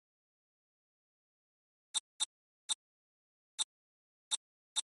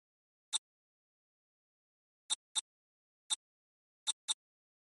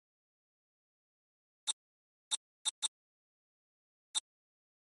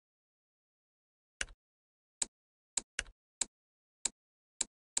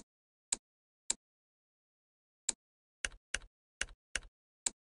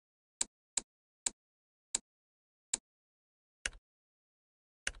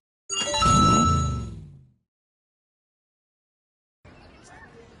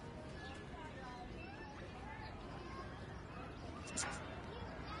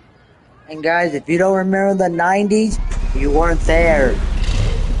And guys, if you don't remember the 90s, you weren't there.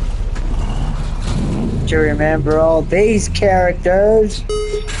 To remember all these characters.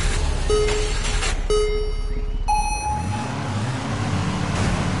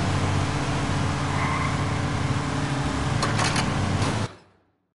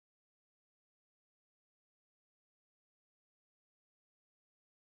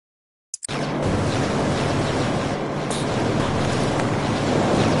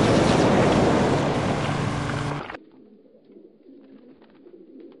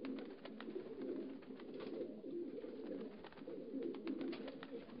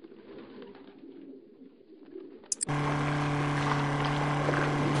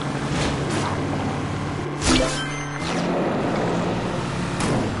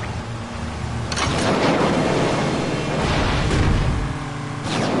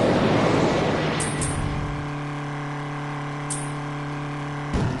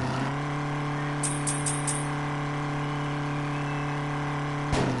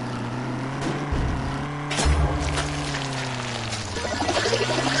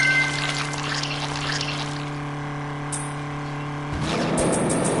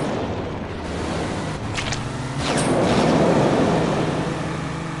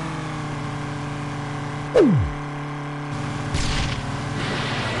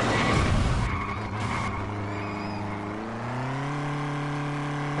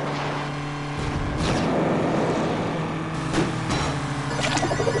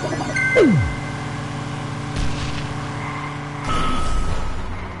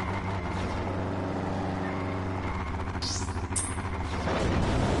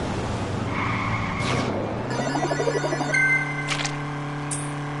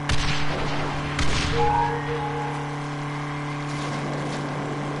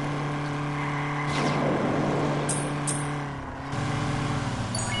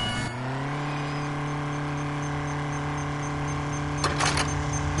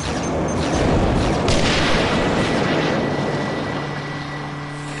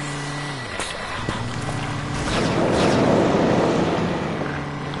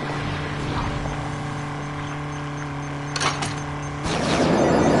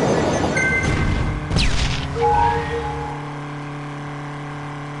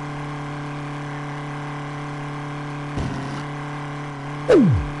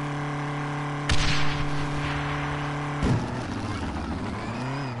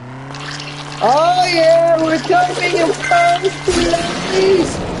 Oh yeah, we're coming in first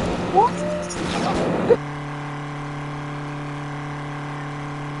place!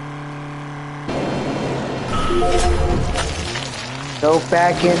 Go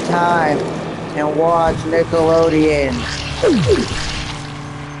back in time and watch Nickelodeon.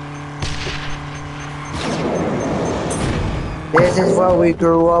 This is what we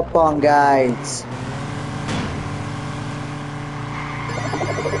grew up on, guys.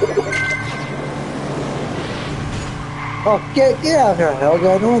 Oh, get out of here,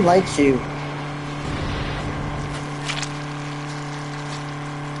 Helga. No one likes you.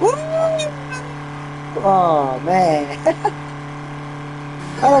 Woo! Oh, man.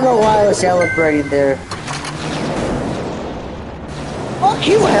 I don't know why I was celebrating there. Fuck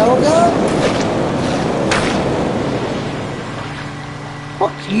you, Helga!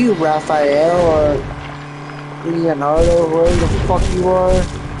 Fuck you, Raphael, or Leonardo, whoever the fuck you are.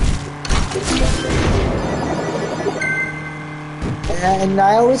 And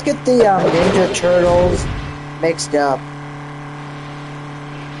I always get the Ninja Turtles mixed up.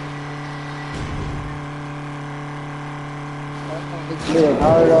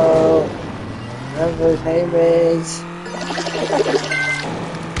 Leonardo, whatever his name is.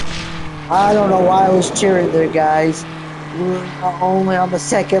 I don't know why I was cheering there, guys. We were only on the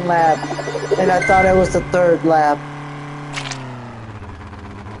second lap, and I thought it was the third lap.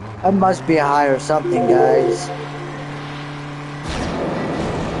 I must be high or something, guys.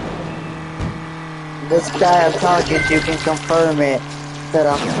 This guy I'm talking to can confirm it, that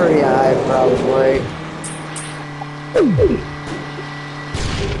I'm pretty high, probably.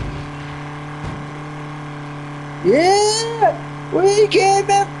 Yeah! We came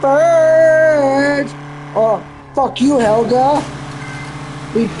in first! Oh, fuck you, Helga!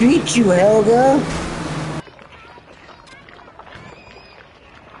 We beat you, Helga!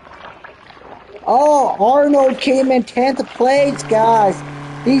 Oh, Arnold came in 10th place, guys!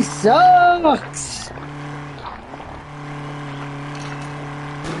 He sucks!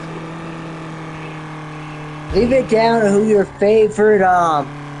 Leave it down to who your favorite,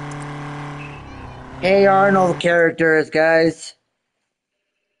 Hey Arnold character is, guys.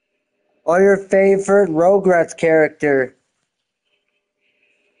 Or your favorite Rugrats character.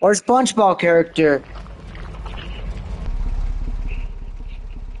 Or SpongeBob character.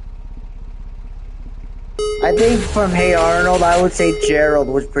 I think from Hey Arnold, I would say Gerald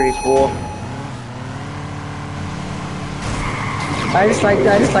was pretty cool. I just like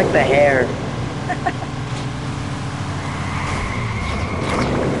the hair.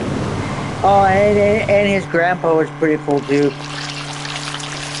 Oh, and his grandpa was pretty cool too.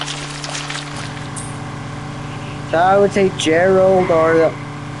 So I would say Gerald or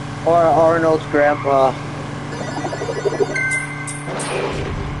Arnold's grandpa.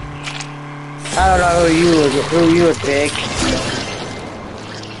 I don't know who you would pick.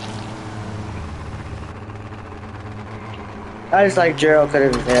 I just like Gerald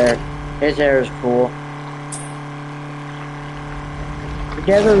because of his hair. His hair is cool. You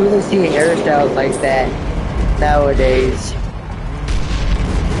never really see hairstyles like that nowadays.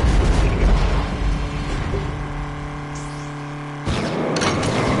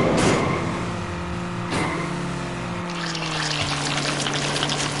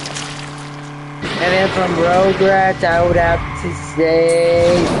 And then from Rugrats, I would have to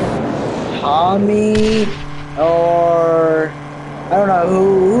say Tommy or I don't know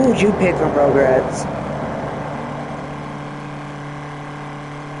who would you pick from Rugrats?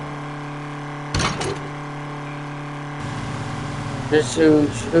 Just who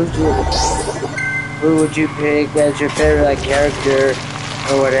would you pick as your favorite like character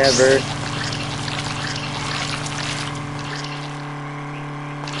or whatever?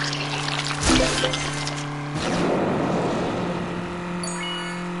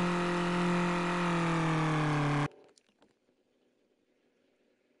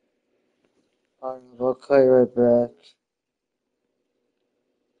 I'll call you right back.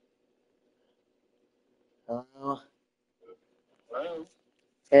 Hello?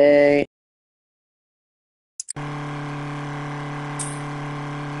 Hey.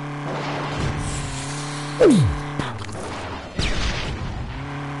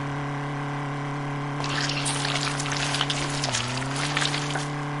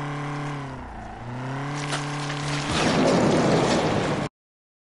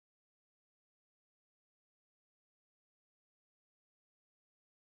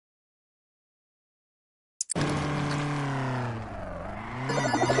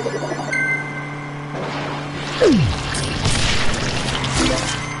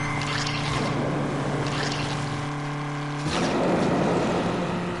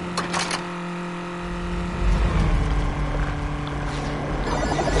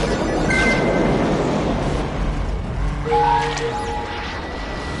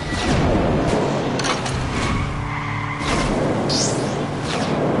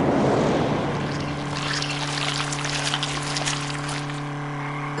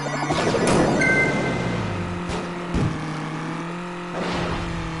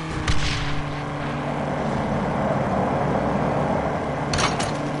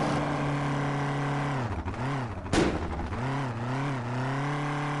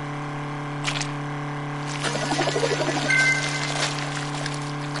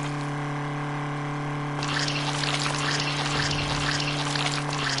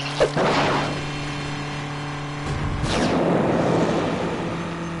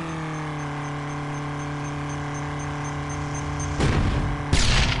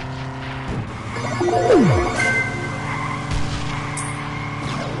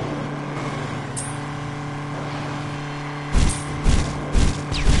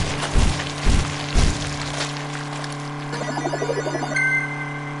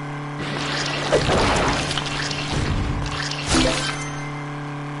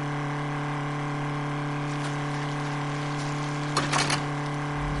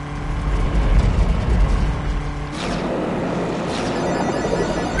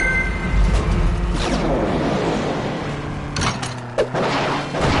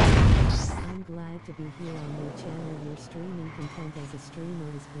 To be here on your channel. Your streaming content as a streamer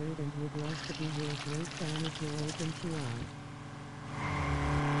is great and would love to be your great fan if you're open to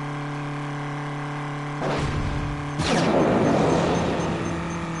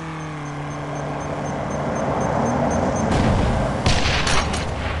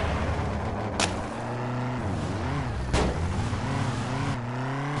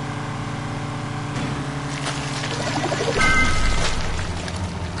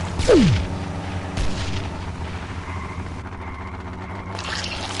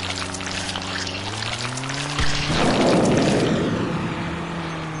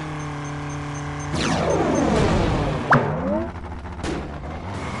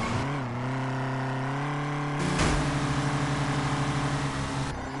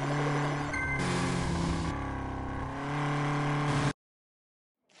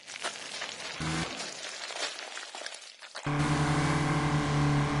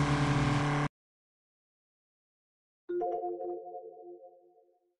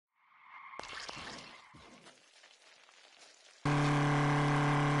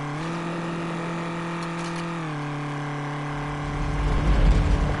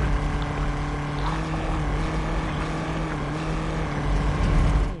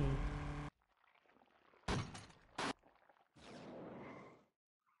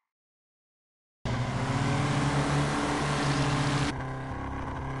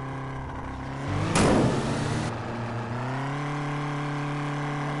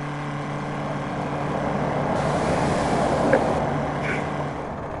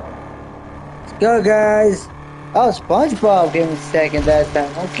Go, guys. Oh, SpongeBob came in second that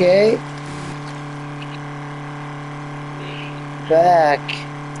time. Okay. Back.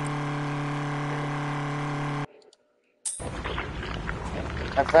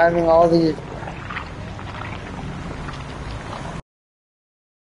 I'm finding all these.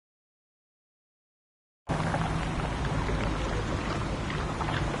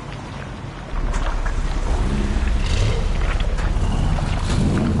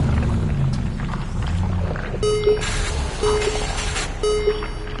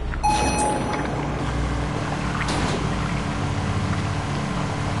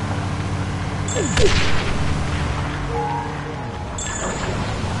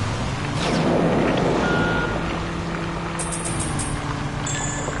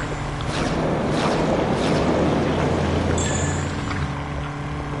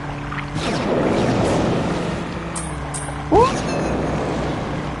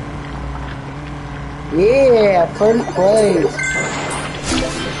 Yeah, first place.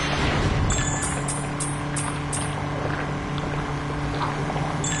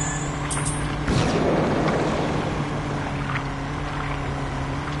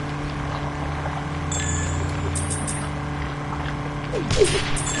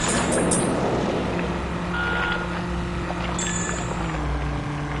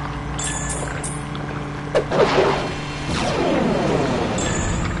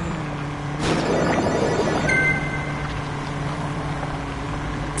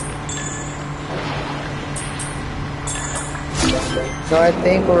 So I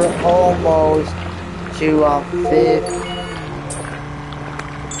think we're almost to fifth.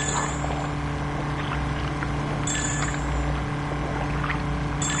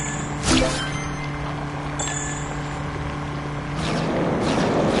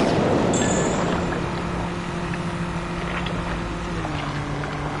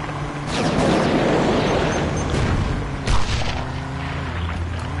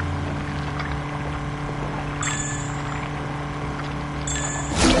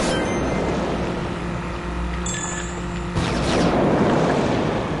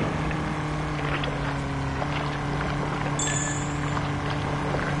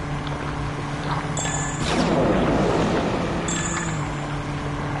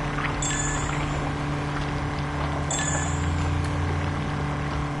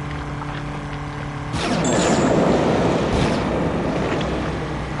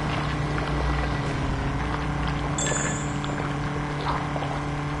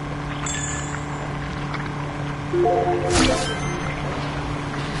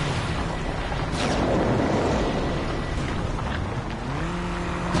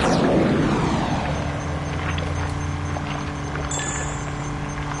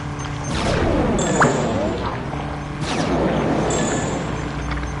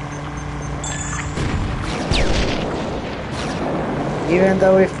 Even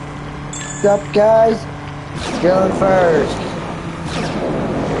though we f***ed up, guys, still in first.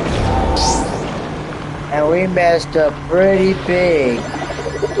 And we messed up pretty big. I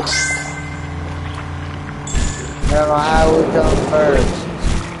don't know how we come first.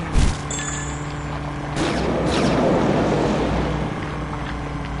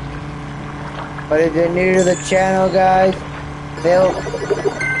 But if you're new to the channel, guys,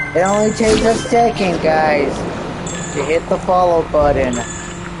 it only takes a second, guys, to hit the follow button.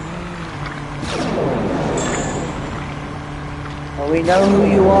 And we know who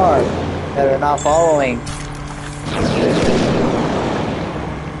you are that are not following.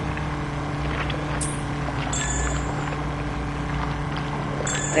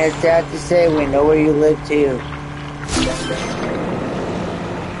 And it's sad to say we know where you live too.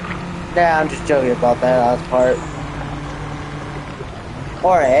 Nah, I'm just joking about that last part.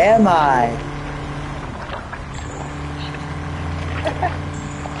 Or am I?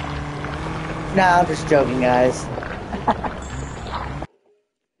 Nah, I'm just joking, guys.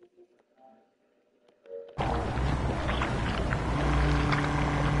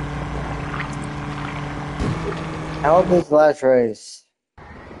 I hope this last race.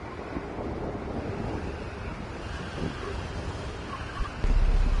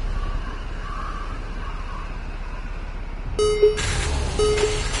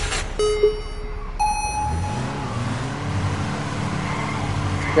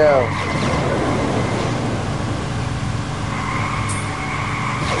 Let's go.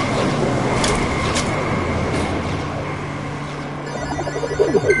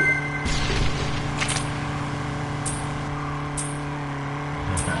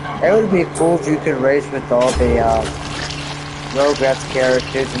 It would be cool if you could race with all the Rugrats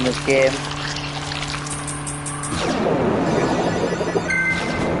characters in this game.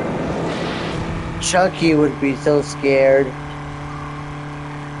 Chucky would be so scared.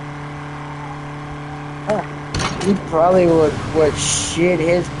 He probably would shit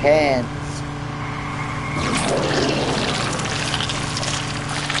his pants.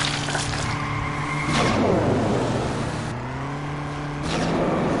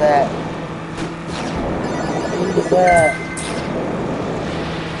 That. Who's that?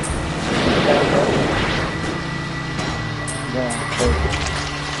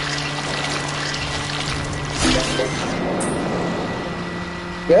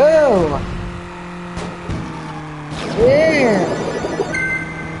 Go! Yeah!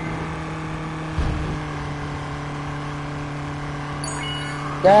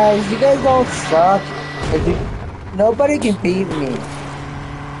 Guys, you guys all suck. Nobody can beat me.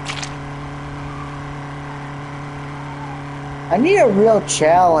 I need a real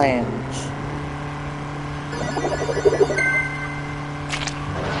challenge.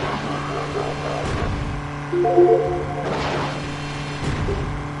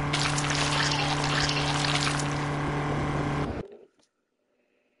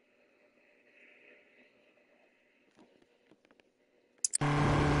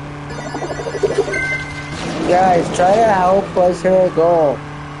 Guys, try to help us hit a goal.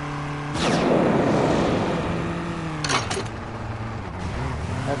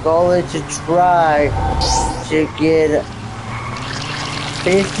 Our goal is to try to get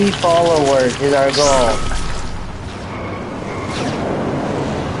 50 followers is our goal.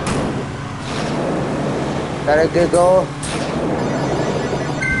 Is that a good goal?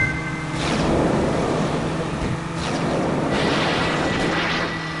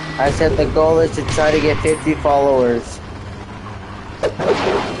 I said the goal is to try to get 50 followers.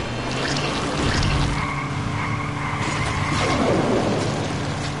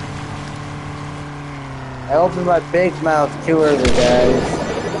 I opened my big mouth too early, guys.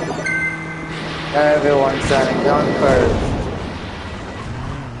 Not everyone's signing on first.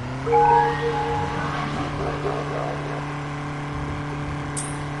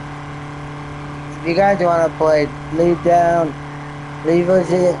 If you guys want to play, leave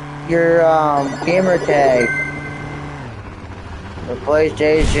us your gamer tag. For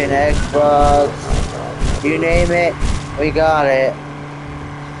PlayStation, Xbox, you name it, we got it.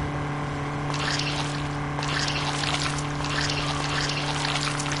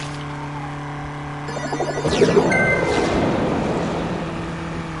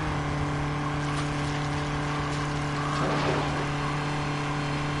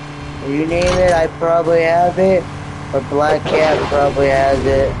 You name it, I probably have it. But Black Cat probably has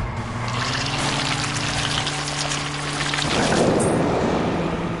it.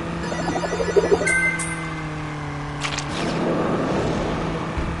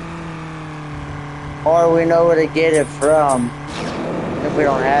 Or we know where to get it from if we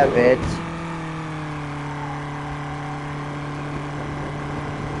don't have it.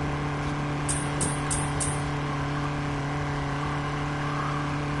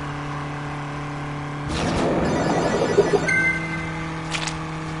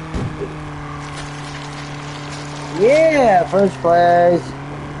 Yeah, first place.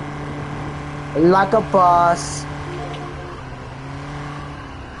 Like a boss.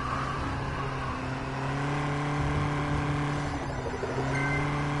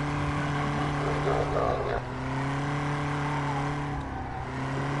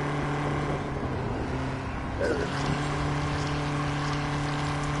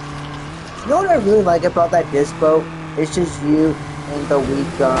 You know what I really like about that dispo? It's just you and the weak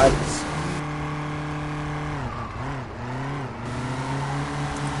gods.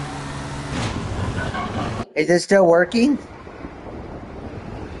 Is it still working?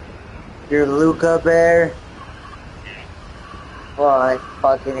 Your Luca bear? Oh, I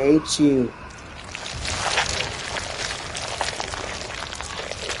fucking hate you.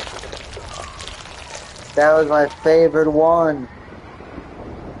 That was my favorite one.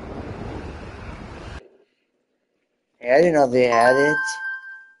 Hey, I didn't know they had it.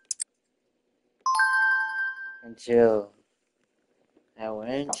 Until I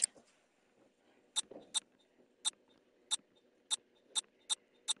went.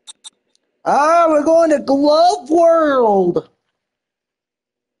 Ah, we're going to Glove World!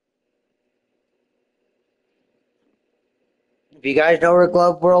 If you guys know where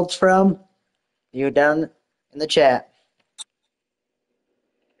Glove World's from, you down in the chat.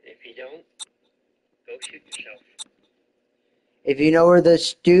 If you don't, go shoot yourself. If you know where the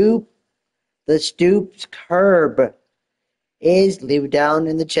Stoop's curb is, leave it down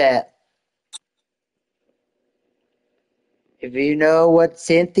in the chat. If you know what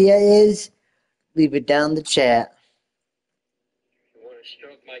Cynthia is, leave it down in the chat. If you want to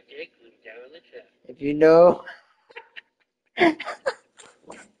stroke my dick, leave it down in the chat. If you know, if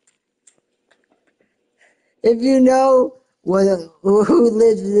you know what who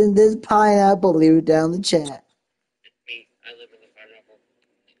lives in this pineapple, leave it down in the chat. It's me. I live in the pineapple.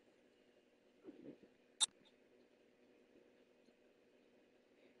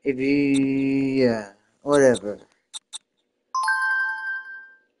 If you, yeah, whatever.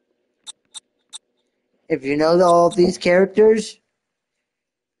 If you know all of these characters,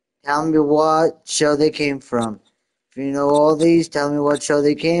 tell me what show they came from. If you know all these, tell me what show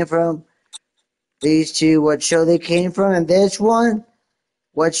they came from. These two, what show they came from, and this one,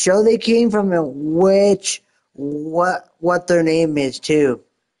 what show they came from, and what their name is too.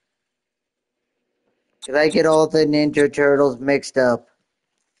 Cause I get all the Ninja Turtles mixed up.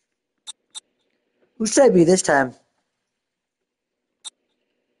 Who should I be this time?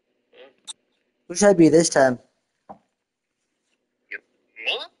 Huh? Who should I be this time? Your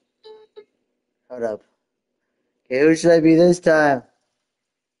mom? Hold up. Okay, who should I be this time?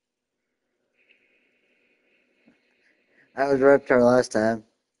 I was Reptar last time.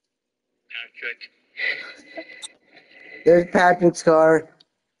 Patrick. There's Patrick's car.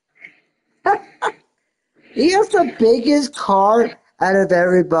 He has the biggest car out of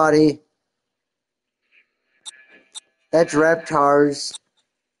everybody. That's Reptar's.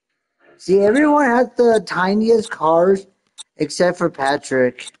 See, everyone has the tiniest cars except for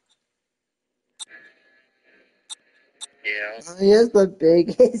Patrick. Yeah. He has the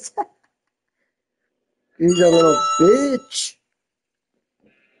biggest. He's a little bitch.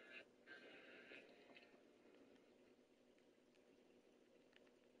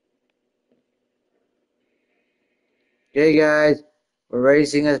 Hey guys, we're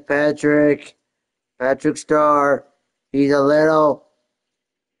racing as Patrick. Patrick Star. He's a little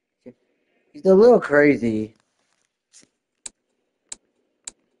crazy.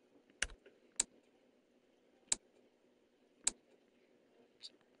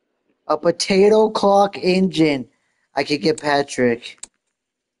 A potato clock engine. I could get Patrick.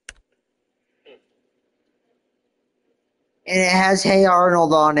 And it has Hey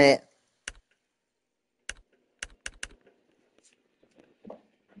Arnold on it.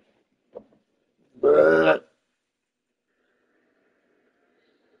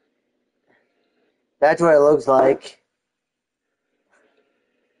 That's what it looks like.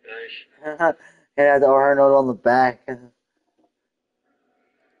 Nice. It has Arnold on the back.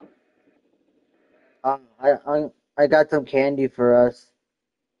 I got some candy for us.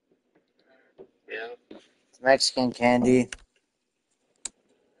 Yeah. It's Mexican candy.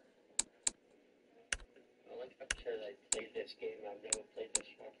 I like how said I played this game. I've never played this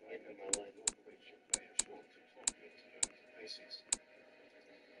fucking game in my life.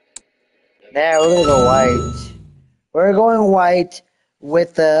 Now we're gonna go white. We're going white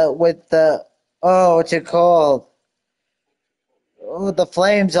with the what's it called? Oh, with the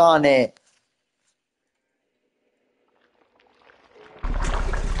flames on it.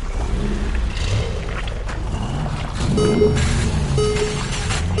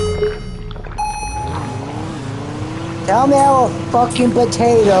 Tell me how a fucking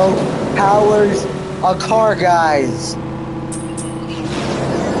potato powers a car, guys.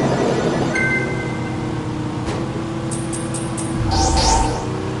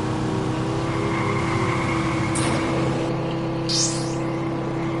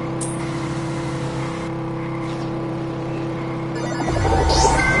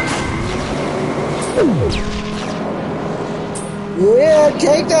 Yeah,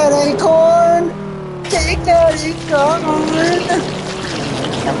 take that acorn! Take that acorn!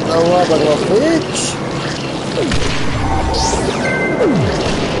 And blow up a little bitch!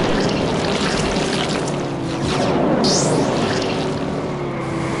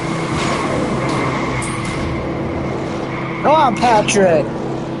 Come on, Patrick!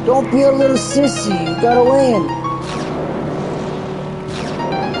 Don't be a little sissy, you gotta win!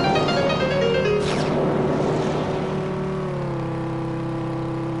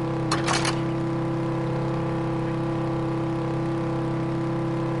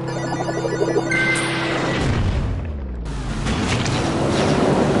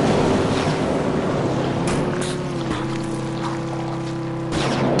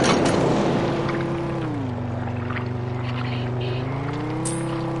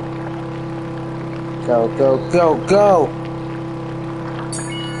 Go, go, go, go!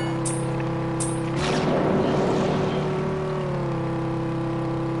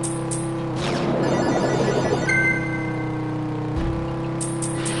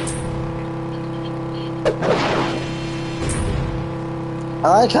 I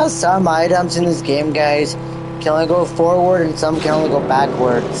like how some items in this game, guys, can only go forward and some can only go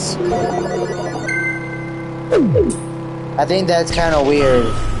backwards. I think that's kind of weird.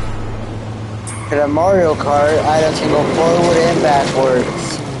 In a Mario Kart, items can go forward and backwards.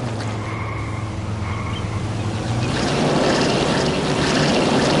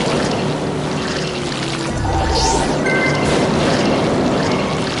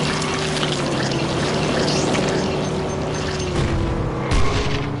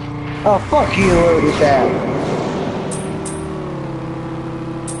 Oh, fuck you, whoever did that.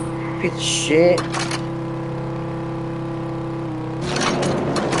 Piece of shit.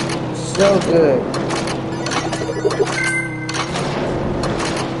 So good.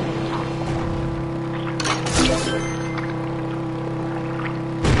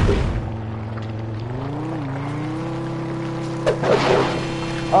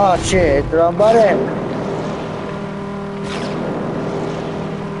 Oh shit, the wrong button.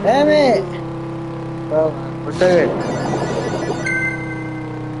 Damn it. Well, we're so good.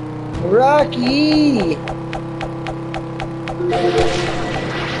 Rocky!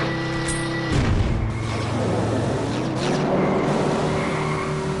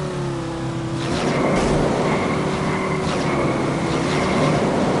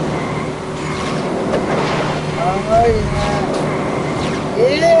 Oh yeah!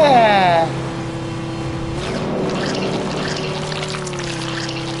 Yeah!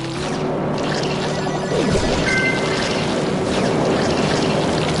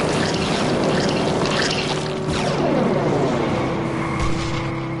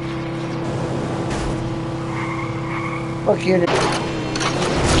 Fuck you.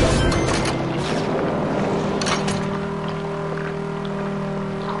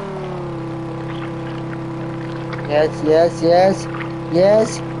 Yes, yes, yes,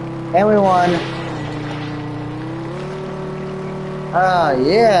 yes. And we won. Oh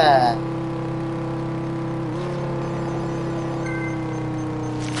yeah.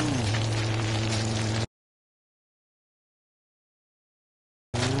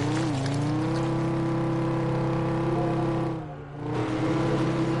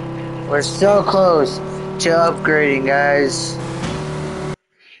 We're so close to upgrading, guys.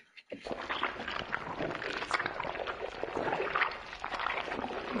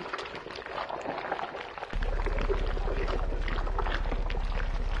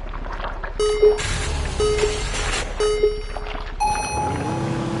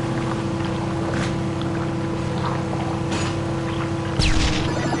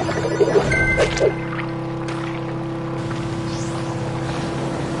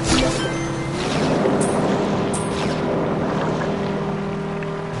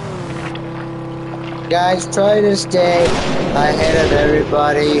 Guys, try to stay ahead of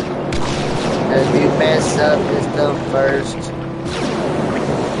everybody as we mess up this stuff first.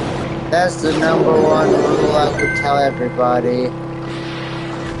 That's the number one rule I would tell everybody.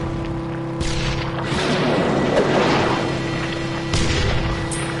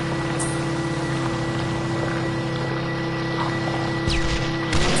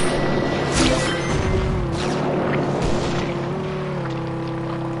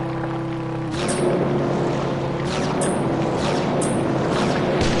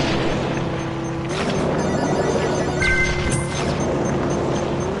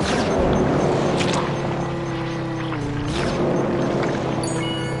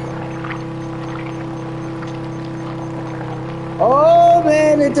 Oh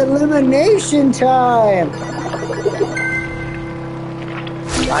man, it's elimination time!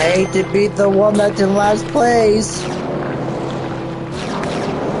 I hate to beat the one that's in last place.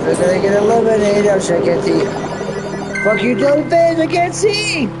 They're gonna get eliminated. Oh shit, I can't see. Fuck you, jellyfish, I can't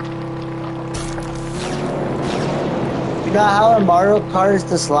see! You know how in Mario Kart it's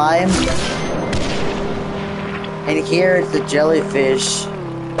the slime? And here it's the jellyfish.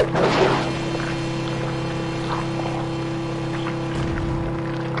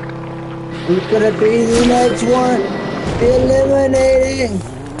 Who's gonna be the next one? Eliminating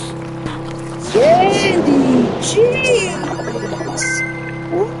Sandy Cheeks!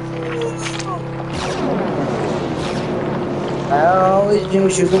 I always knew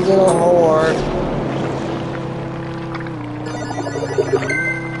she was a little whore.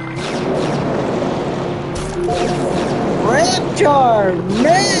 Raptor,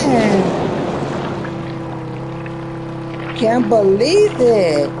 man! Can't believe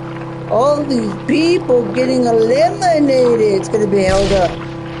it! All these people getting eliminated. It's gonna be held up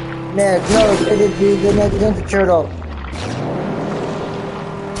next. No, it's gonna be the next Ninja Turtle.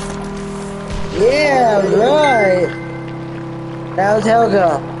 Yeah, right. That was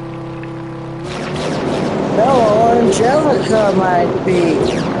Helga. No, or Angelica might be.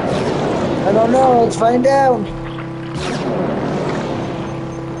 I don't know. Let's find out.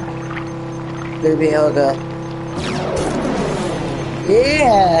 It's gonna be Helga.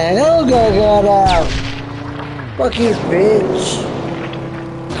 Yeah, Helga got out. Fuck you, bitch.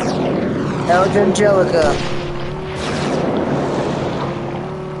 That was Angelica.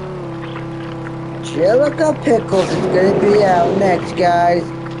 Angelica Pickles is gonna be out next, guys.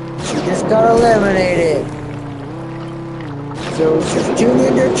 She just got eliminated. So it's just two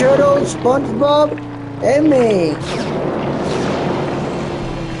Ninja Turtles, SpongeBob, and me.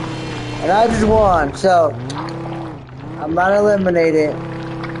 And I just won, so I'm not eliminated.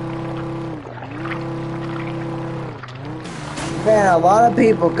 Man, a lot of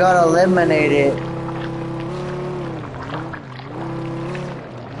people got eliminated.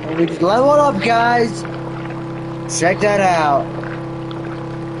 And we just leveled up, guys. Check that out.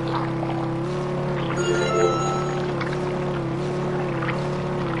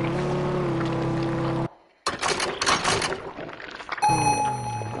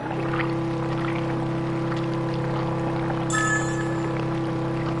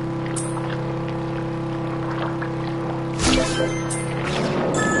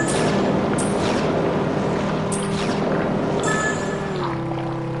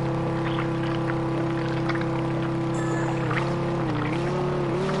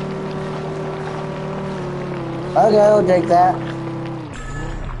 Okay, I'll take that.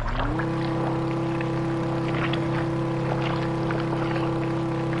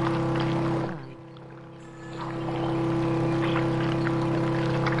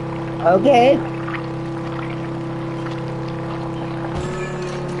 Okay.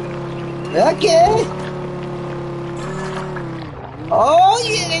 Okay. Oh,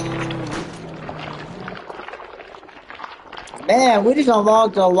 yeah. Man, we just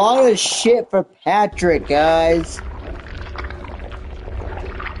unlocked a lot of shit for Patrick, guys.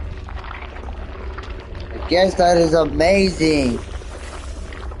 I guess that is amazing. How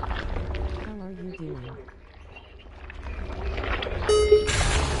are you doing?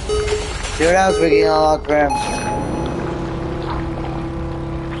 See what else we can unlock for him.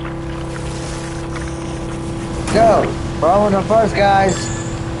 Go. We're on with them first, guys.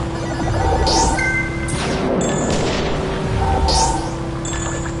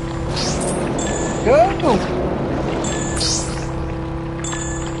 Go.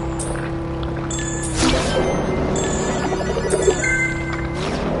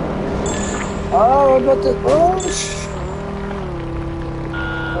 Oh, we're about to. Oh, I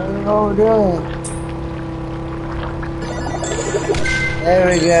don't know what we're doing. There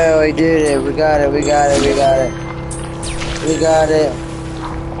we go. We did it. We got it. We got it. We got it. We got it.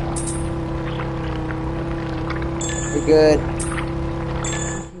 We're good. If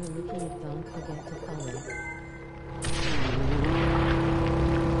you're looking at don't forget to follow.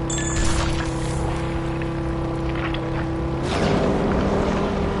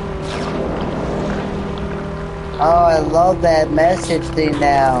 Oh, I love that message thing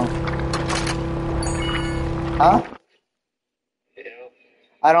now. Huh? Yeah.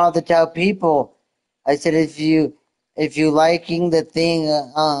 I don't have to tell people. I said if you liking the thing,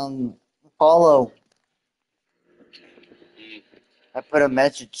 follow. I put a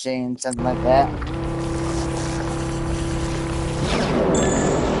message saying something like that.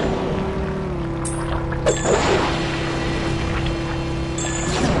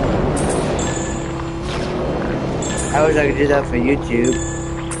 I wish I could do that for YouTube.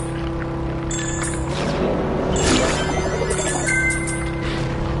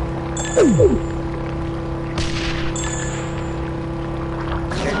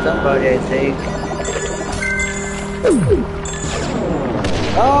 There's somebody, I think.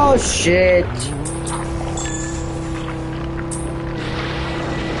 Oh shit!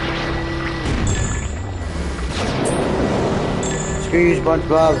 Screw you,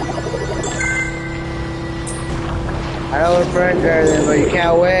 SpongeBob. I know we're friends better than, but you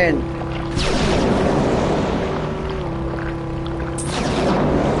can't win.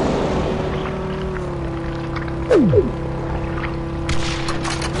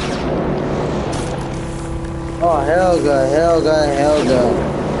 Oh, Helga, Helga, Helga.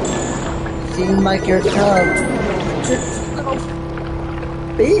 Seem like you're tough. Just a little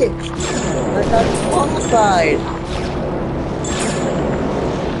bitch. I got qualified.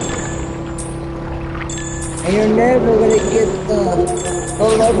 And you're never gonna get the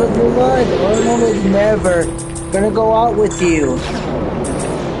love of your life. Arnold is never gonna go out with you.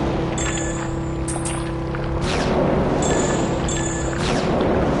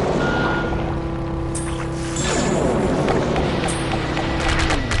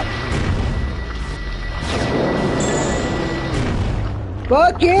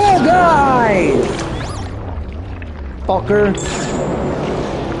 Fuck you guys! Fucker.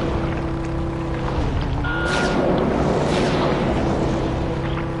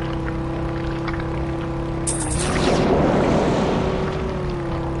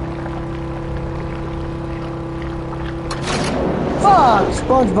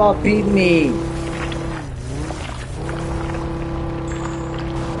 SpongeBob beat me.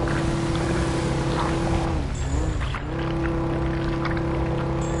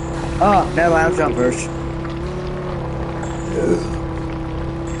 Oh, never mind. I'm jump first.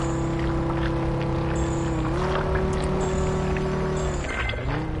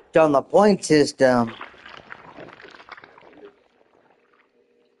 On the point system.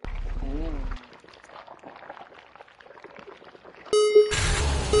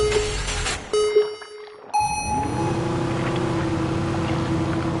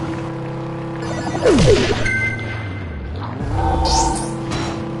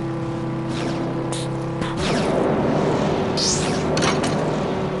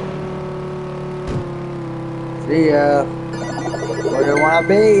 See ya. Where do you wanna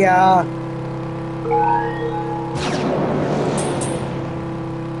be, ya?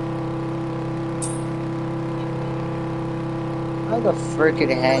 How the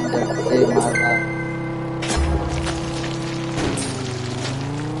freaking handgun saved my life?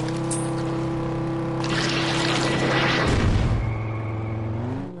 I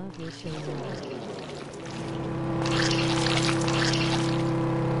love your show, Mom.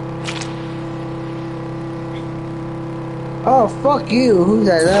 Oh, fuck you. Who's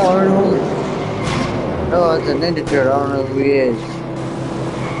that? That Arnold? Oh, it's a Ninja Turtle. I don't know who he is.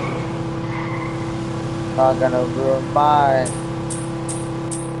 Not gonna ruin my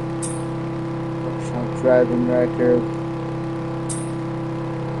personal driving record.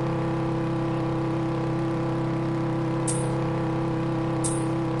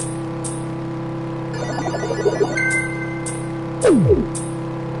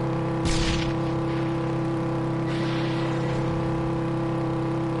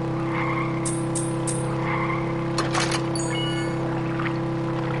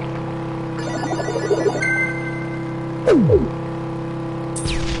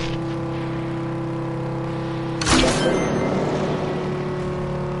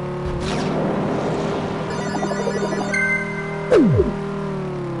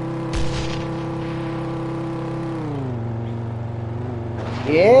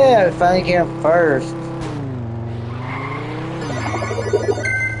 Yeah, I finally came first.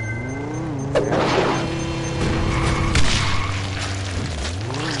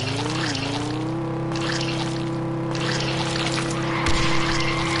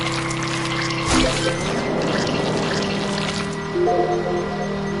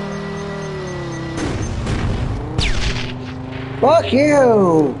 Fuck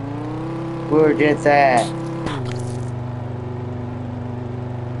you! Who did that?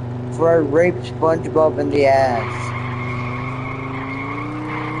 For I raped SpongeBob in the ass.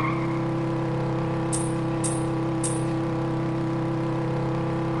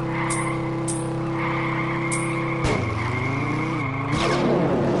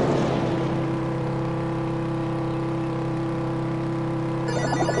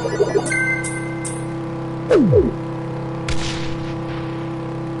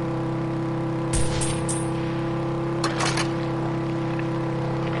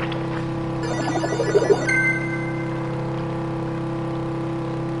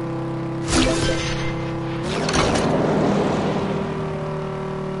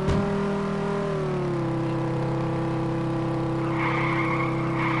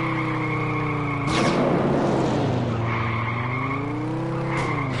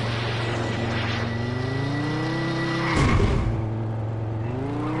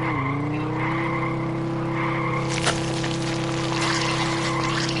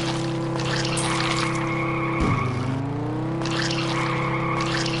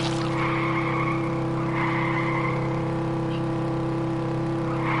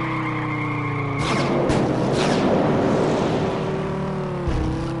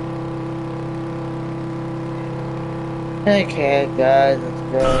 Okay, guys, let's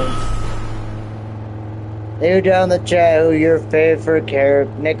go. Leave down in the chat who your favorite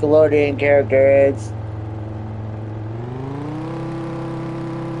Nickelodeon character is.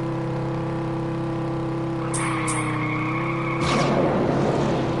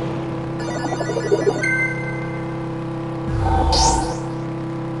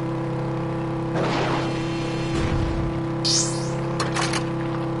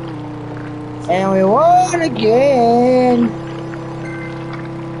 And we won again!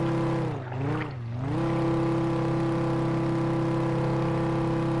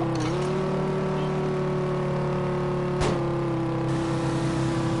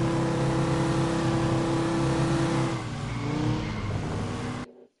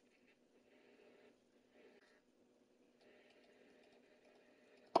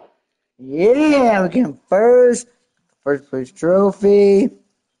 Yeah, we came first. First place trophy.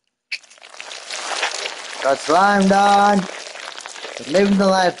 Got slimed on. Living the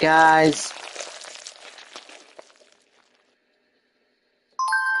life, guys.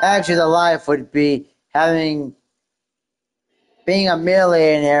 Actually, the life would be being a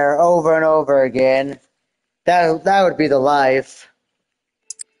millionaire over and over again. That would be the life.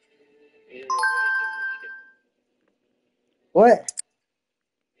 You don't nobody gives a shit. What?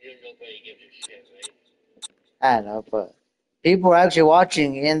 You don't nobody gives a shit, right? I don't know, but people are actually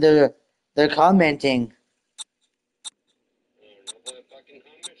watching and they're commenting. Nobody fucking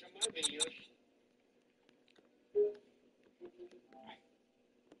comments on my videos.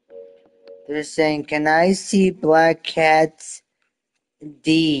 They're saying, "Can I see Black Cat's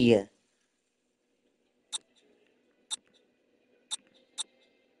D?"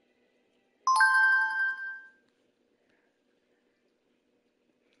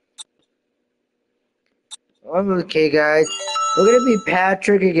 Okay, guys, we're gonna be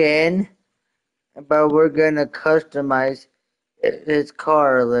Patrick again, but we're gonna customize his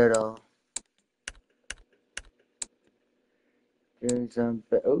car a little. There's some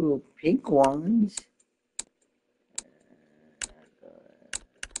pink ones.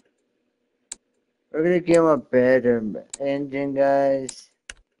 We're gonna give him a better engine, guys.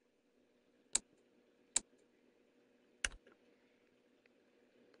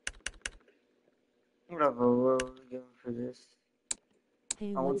 Whatever, what are we giving for this?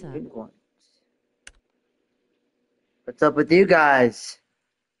 Hey, I want what's the up? pink ones. What's up with you guys?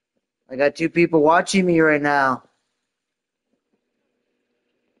 I got 2 people watching me right now.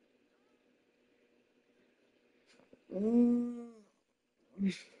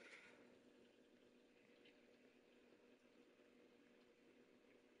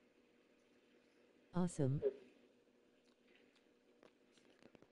 Awesome.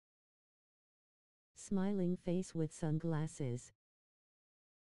 Smiling face with sunglasses.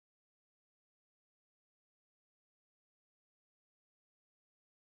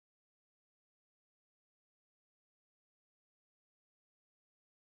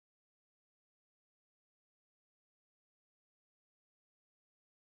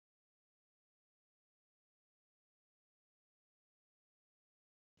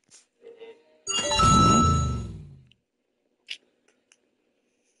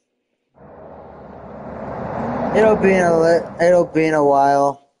 It'll be in a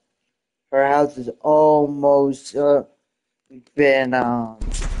while. Her house is almost been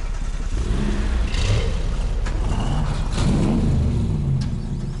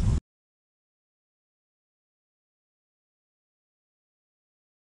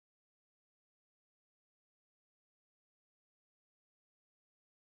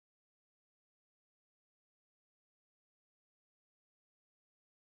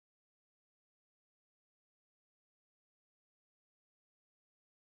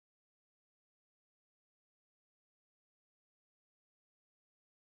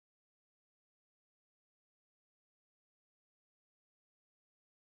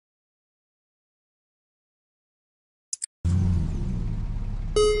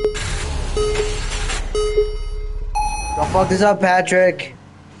Don't fuck this up, Patrick.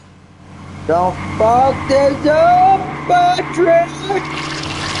 Don't fuck this up, Patrick.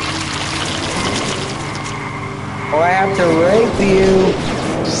 Or I have to rape you.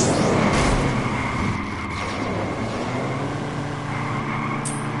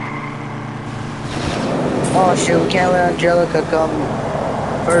 Oh shit, we can't let Angelica come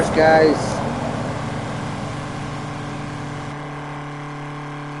first, guys.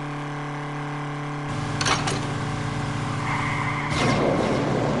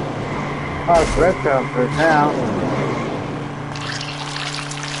 Oh, it's Rick come first now.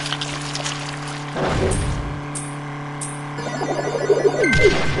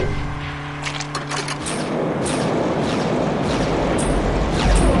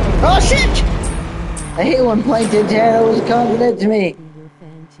 Oh shit! I hate when Plankton Tana was confident to me. Be your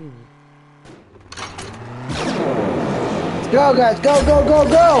fan too. Let's go, guys. Go, go, go,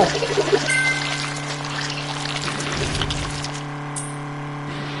 go!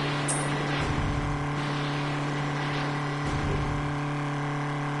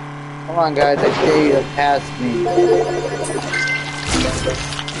 Come on, guys. I dare you to pass me.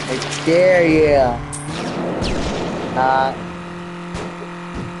 I dare you.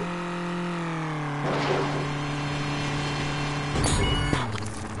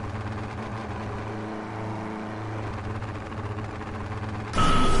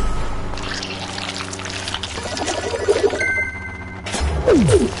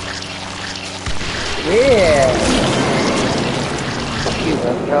 Yeah. Fuck you,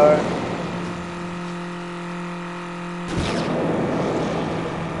 Reptar.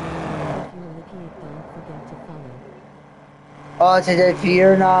 If you're licking it, don't forget Oh, it says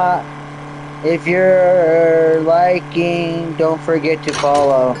if you're liking, don't forget to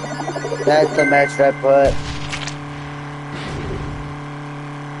follow. That's the message I put.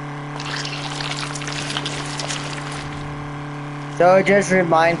 So it just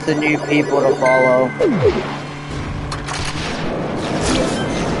reminds the new people to follow.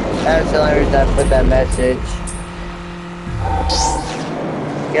 That's the only reason I put that message.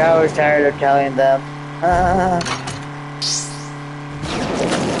 Yeah, I was tired of telling them.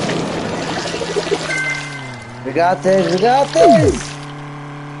 We got this, we got this!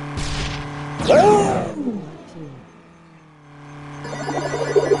 Woo! Mark 2.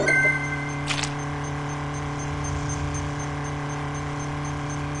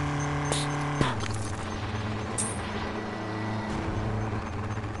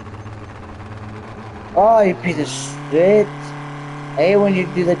 Oh, you piece of shit. I hate when you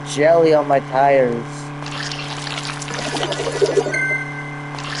do the jelly on my tires.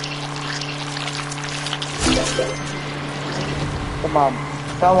 Come on.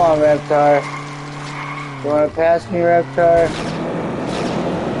 Come on, Reptar. You wanna pass me, Reptar?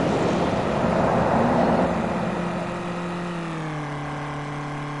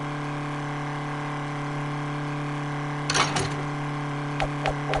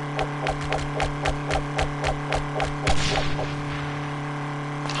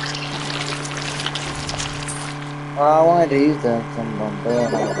 Oh, I wanted to use that some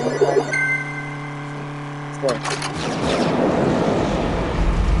but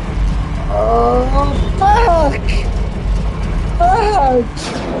oh, fuck! Fuck!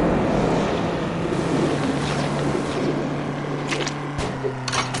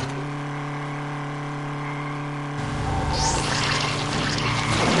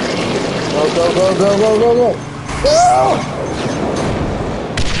 Go, go, go, go, go, go, go! Go!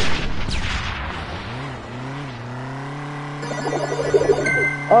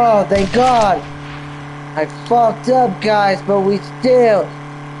 Oh, thank God! I fucked up, guys, but we still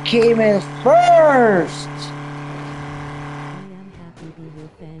came in first! I am happy to be your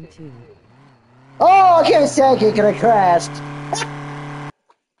fan too. Oh, I can't second, cause I crashed.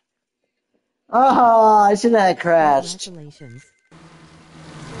 Oh, I should have crashed. Congratulations.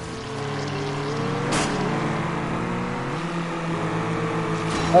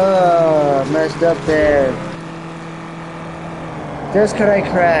 Oh, messed up there. Just cause I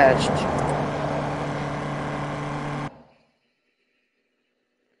crashed.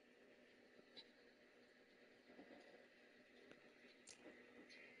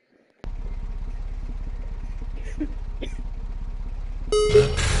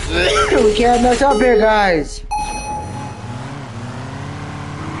 We can't mess up here, guys.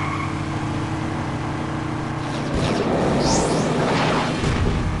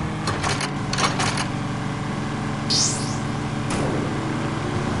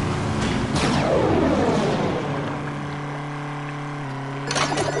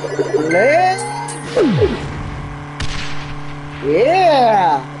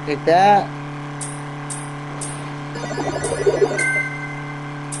 Yeah, take that.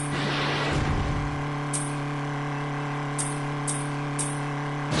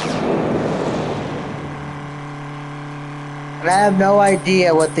 And I have no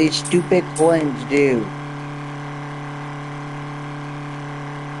idea what these stupid coins do.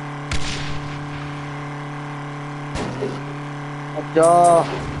 That's all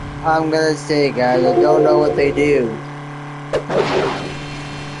I'm gonna say, guys. I don't know what they do.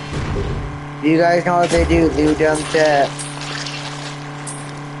 If you guys know what they do, leave down the chat.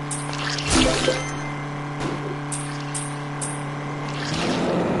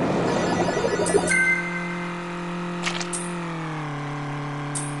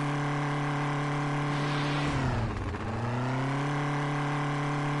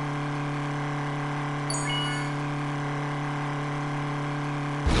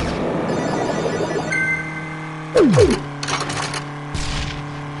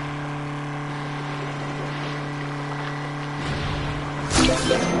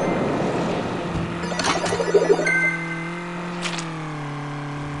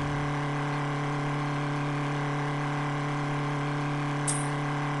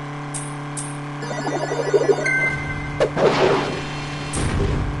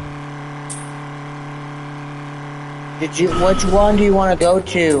 Which one do you want to go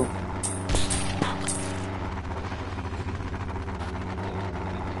to?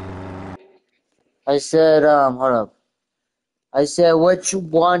 I said, hold up. I said, which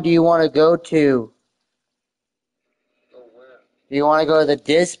one do you want to go to? Do you want to go to the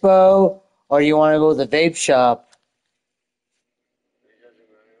dispo, or do you want to go to the vape shop?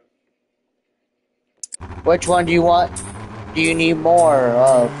 Which one do you want? do you need more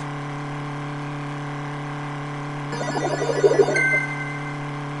of?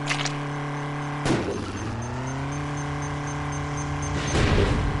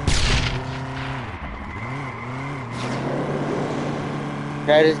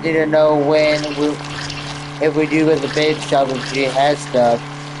 I just need to know if we do go to the babe shop if she has stuff.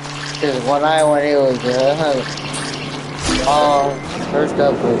 Because when I went, it was all her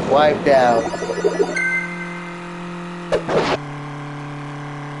stuff was wiped out.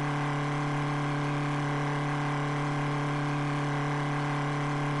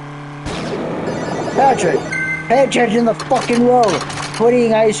 Patrick, pay attention to the fucking road. Quit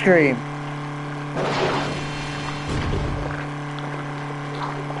eating ice cream.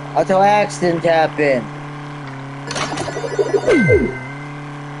 Until accidents happen.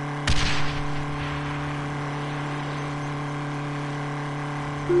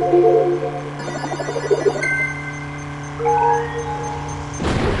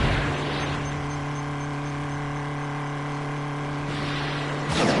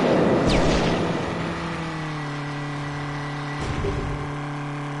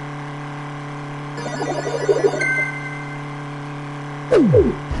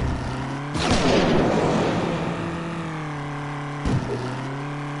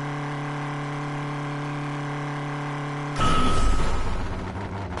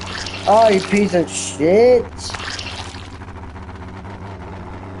 Oh, you piece of shit.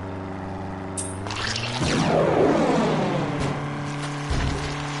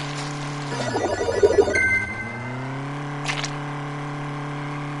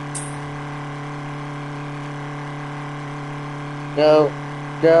 Go,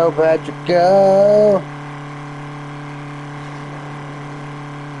 go, Patrick, go.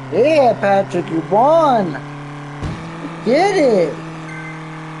 Yeah, Patrick, you won. You did it.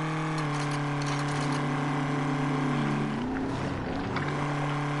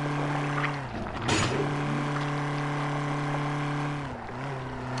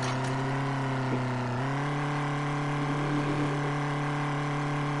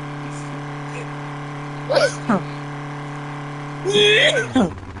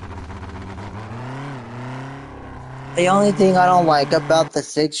 The only thing I don't like about the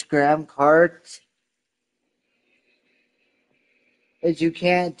 6-gram cart is you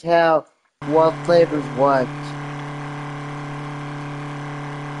can't tell what flavor's what.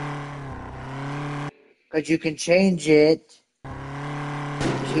 Because you can change it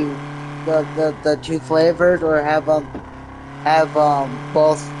to the two flavors or have both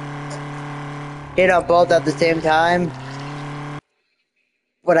hit on both at the same time.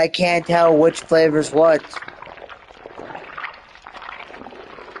 But I can't tell which flavor's what.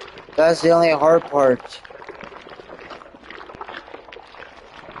 That's the only hard part.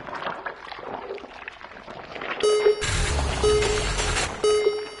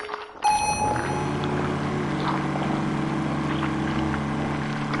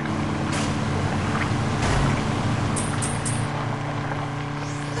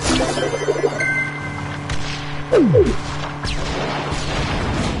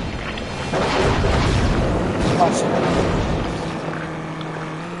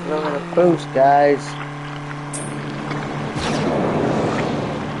 We're gonna boost, guys. Hey,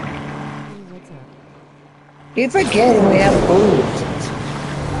 what's up? Keep forgetting we have boost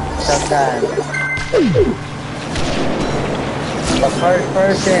sometimes. The first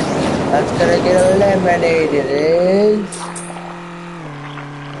person that's gonna get eliminated is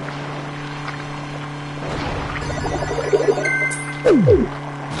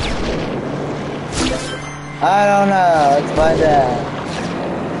I don't know. Let's find out.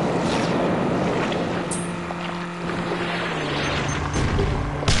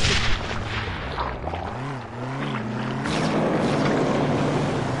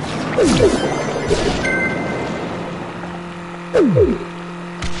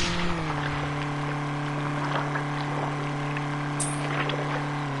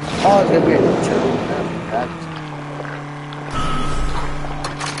 Oh, it's gonna be a two.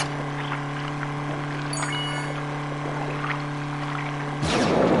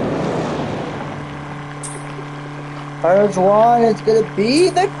 First one is gonna be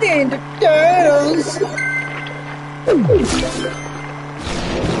the Ninja Turtles.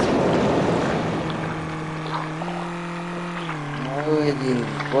 Who is he?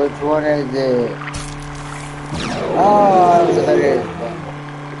 Which one is it? Oh, I'm sorry.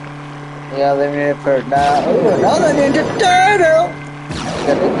 Yeah, eliminated first. Now, ooh, another Ninja Turtle.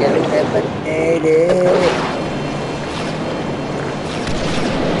 Gonna get eliminated.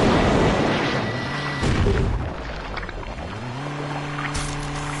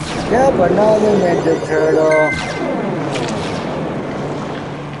 Yep, another Ninja Turtle.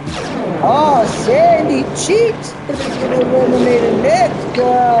 Oh, Sandy Cheeks gonna get eliminated next,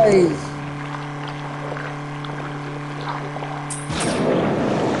 guys.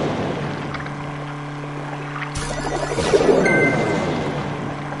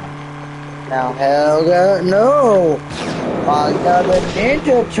 Now Helga, no. Another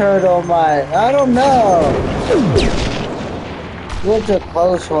Ninja Turtle might. I don't know. It's a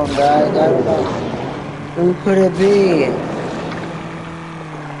close one, guys. I don't know. Who could it be?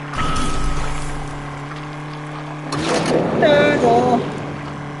 Turtle.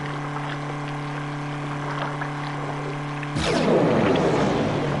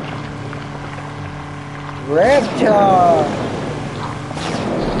 Reptar.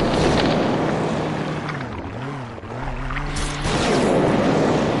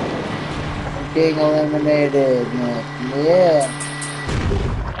 Being eliminated. Yeah.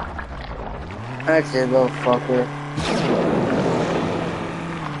 That's it, little fucker.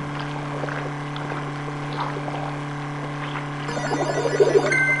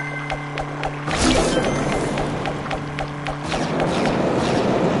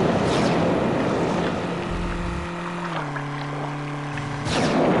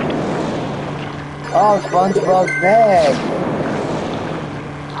 Oh, SpongeBob's back.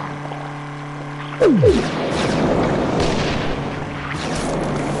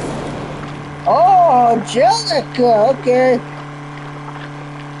 Oh, Angelica. Okay.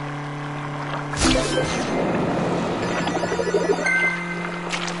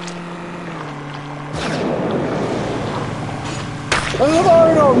 Oh,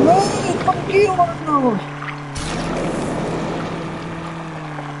 Arnold, no! Fuck you, Arnold!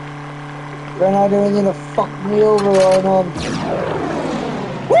 You're not doing anything to fuck me over, Arnold.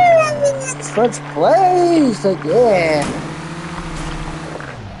 Woo! First place! Like, yeah.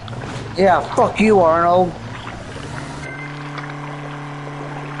 Yeah, fuck you, Arnold.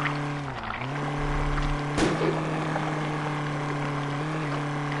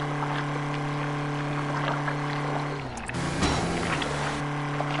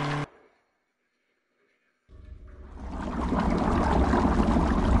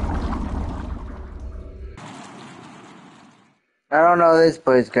 I don't know this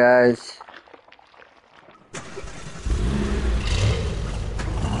place, guys.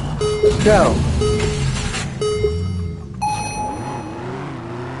 Let's go.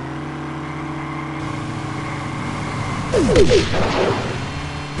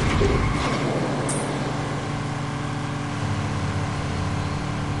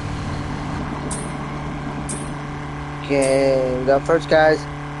 Okay, we got first, guys.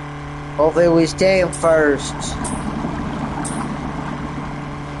 Hopefully we stay in first.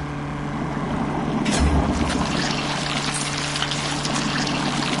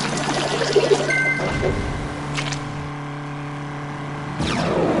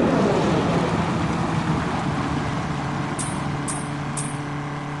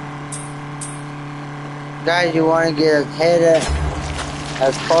 Guys, you want to get ahead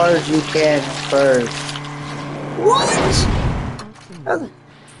as far as you can first. What?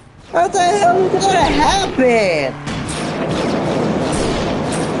 How the hell did that happen?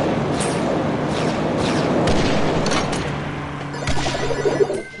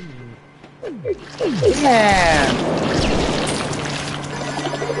 Yeah.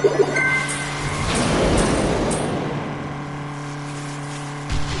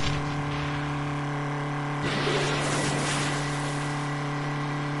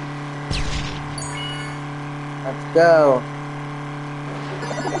 Let's go.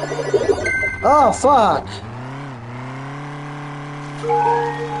 Oh, fuck.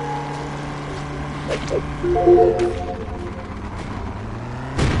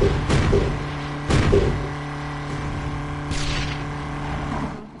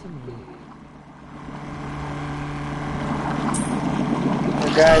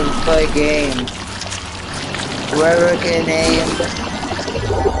 The guys who play games. Whoever can name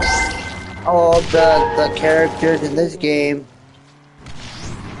all the characters in this game,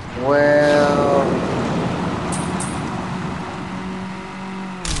 well,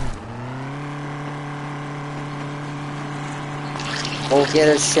 we'll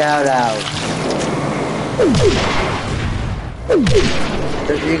get a shout out.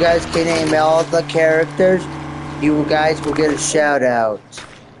 If you guys can name all the characters, you guys will get a shout out.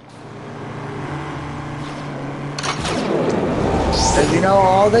 If you know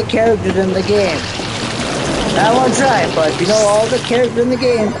all the characters in the game, not one try, but if you know all the characters in the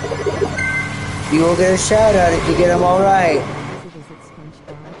game, you will get a shout out if you get them all right.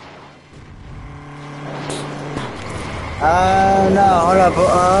 No, hold up.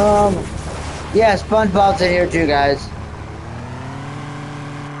 Yeah, SpongeBob's in here too, guys.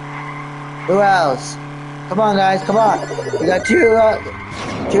 Who else? Come on, guys, come on. We got two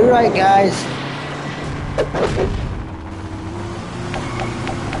right, guys. After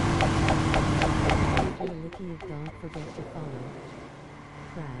the licking of dog, forget to follow.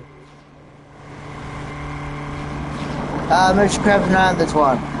 Crab. Mr. Krabs not on this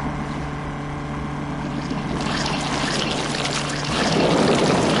one.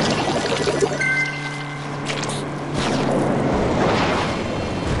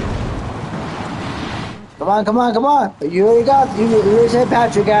 Come on, come on, come on. You already got, you already said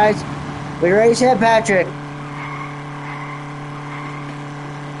Patrick, guys. We already said Patrick.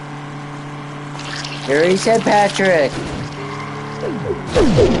 You already said Patrick.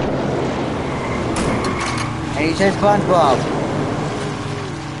 And you said SpongeBob.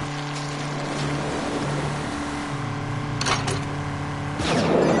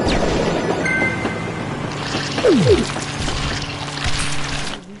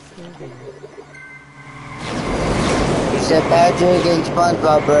 You still there? You said Patrick and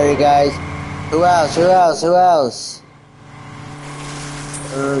SpongeBob already, guys. Who else? Who else? Who else?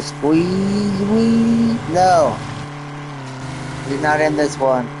 Squeeze Wee? No. He's not in this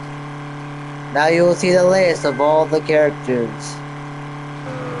one. Now you will see the list of all the characters.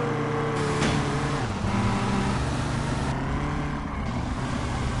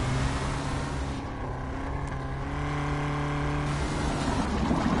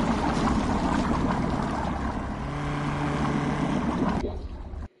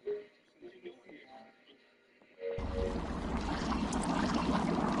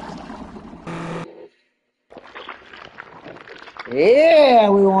 Yeah,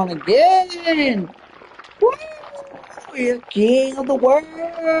 we won again! Woo! We're king of the world!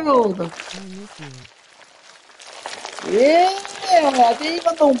 I miss you. Yeah, king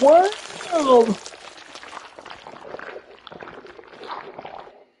of the world!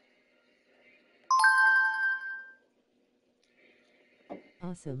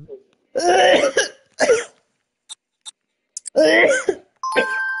 Awesome.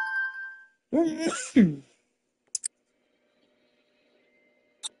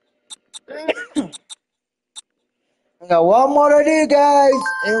 We got one more to do, guys,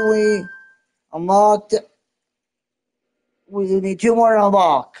 and we unlocked. We need two more to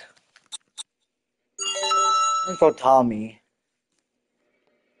unlock. Let's go, Tommy.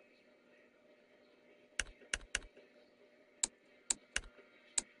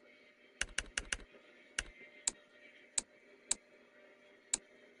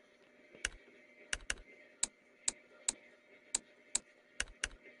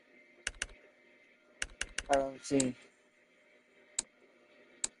 I don't see.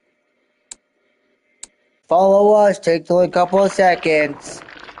 Follow us. Takes only a couple of seconds.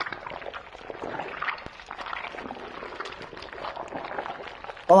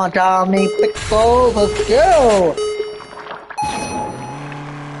 Come on, Tommy. Pickle. Let's go.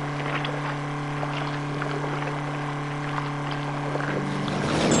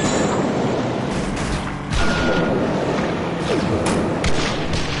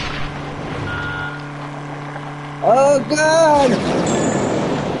 Oh, God.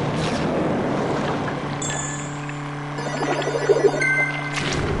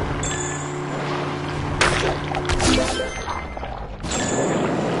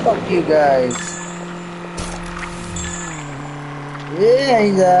 Fuck you guys. Yeah,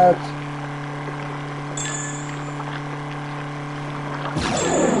 he's out.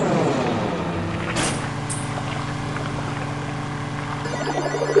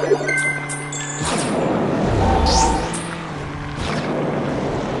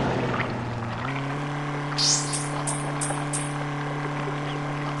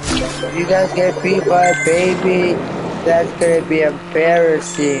 If you guys get beat by a baby, that's gonna be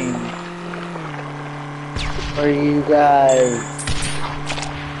embarrassing for you guys.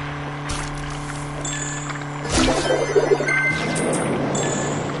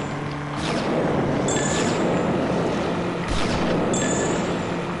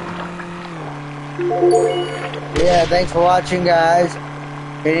 Yeah, thanks for watching, guys.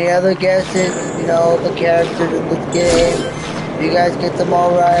 Any other guesses, you know, the characters in this game? If you guys get them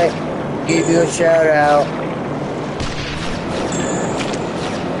all right, give you a shout out.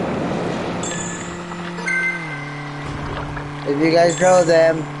 If you guys know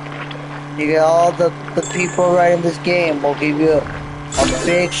them, you get all the people right in this game, we'll give you a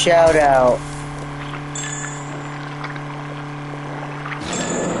big shout out.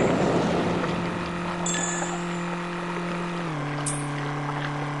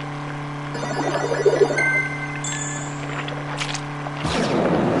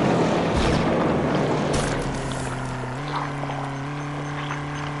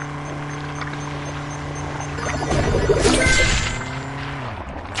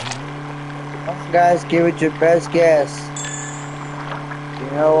 Guys, give it your best guess. You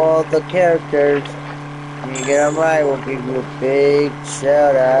know all the characters. When you get them right, we'll give you a big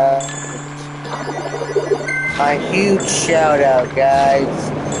shout out. A huge shout out, guys.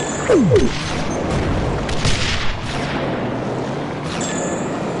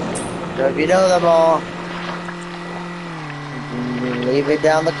 So if you know them all, leave it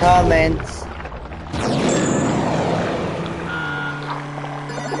down in the comments.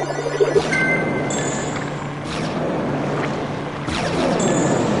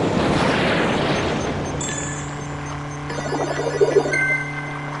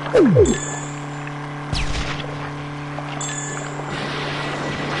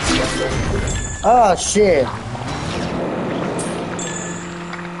 Oh shit.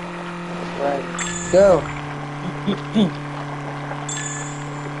 Right. Go.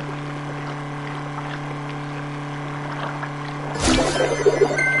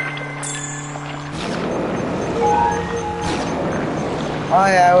 Oh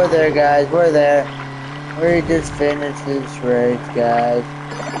yeah, we're there, guys. We're there. We just finished this race, guys.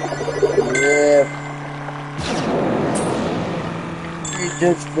 Yep. We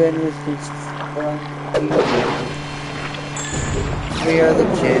just finished this funky race. We are the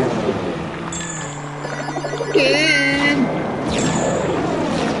champions. Again.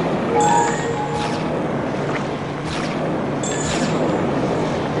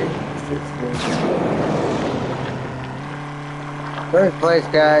 First place,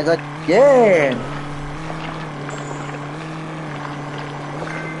 guys, again!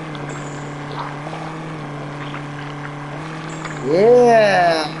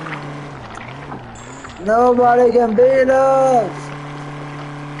 Yeah! Nobody can beat us!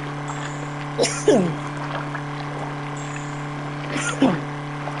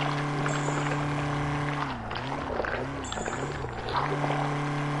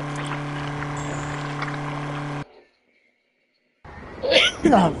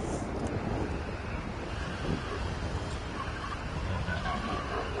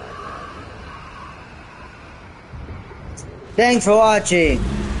 Thanks for watching.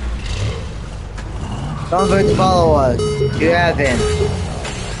 Don't forget to follow us if you haven't.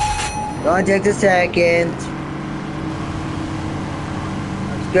 Don't take a second.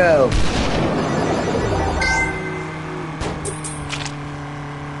 Let's go.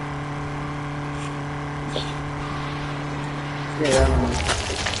 Yeah.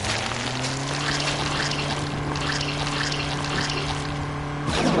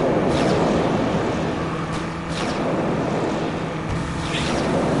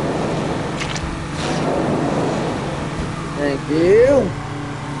 Thank you.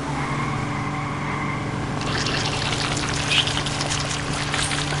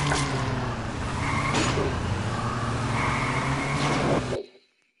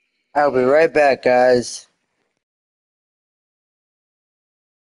 I'll be right back, guys.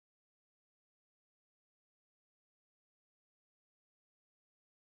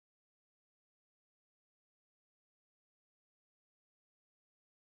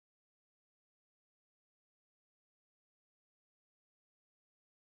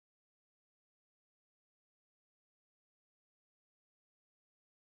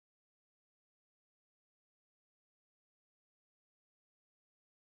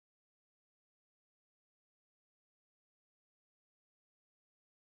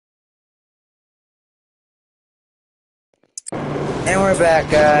 And we're back,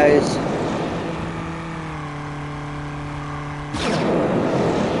 guys.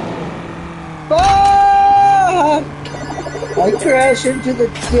 Fuck! I crashed into the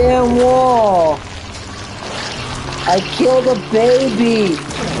damn wall. I killed a baby.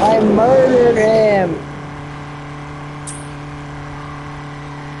 I murdered him.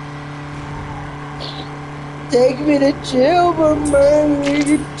 Take me to jail for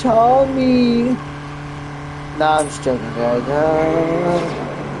murdering Tommy. Nah, I'm just joking, guys.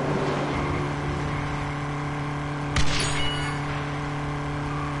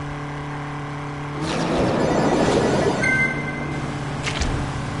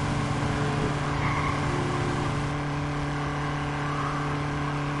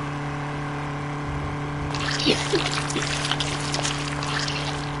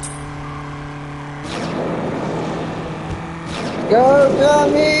 Go,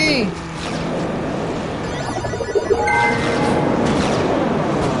 Tommy!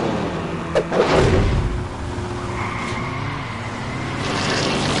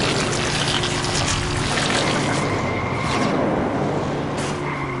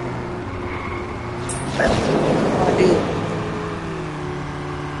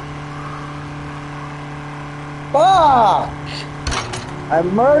 Fuck! I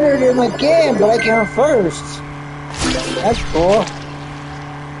murdered him again, but I came first. That's cool.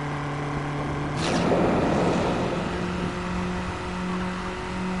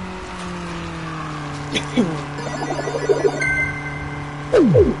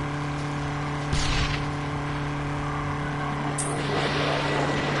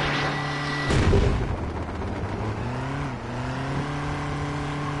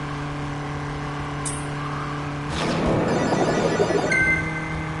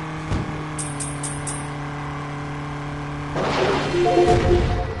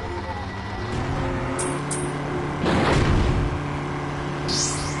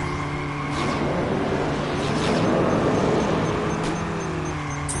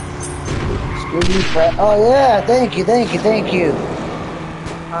 Oh yeah, thank you, thank you, thank you.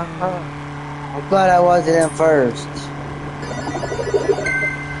 I'm glad I wasn't in first.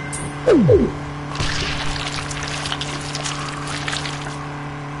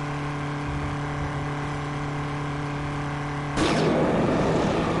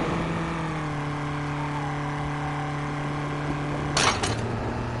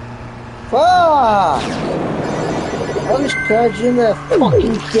 Fuck! I was crashing that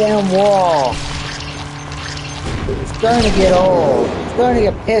fucking damn wall. It's starting to get old. It's starting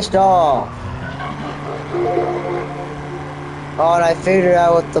to get pissed off. Oh, and I figured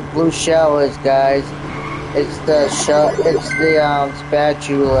out what the blue shell is, guys. It's the shell. It's the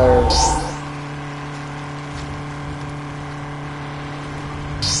spatula.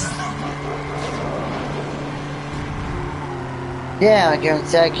 Yeah, I came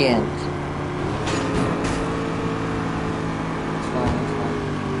second.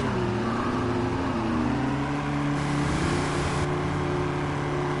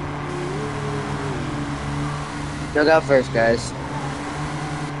 Go out first, guys.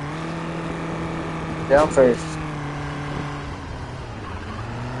 Down first.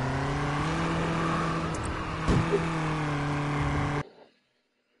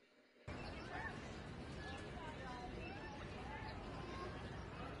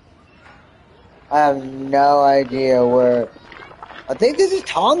 I have no idea where. I think this is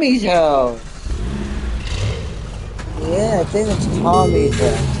Tommy's house. Yeah, I think it's Tommy's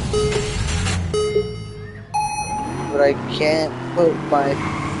house. But I can't put my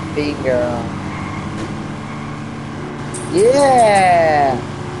finger on. Yeah!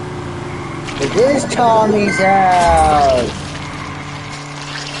 It is Tommy's house!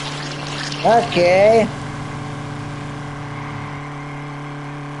 Okay.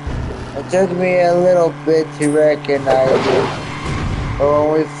 It took me a little bit to recognize it. But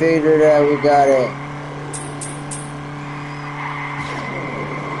when we figured it out, we got it.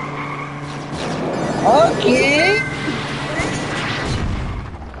 Okay!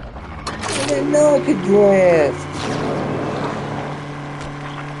 I didn't know I could drift.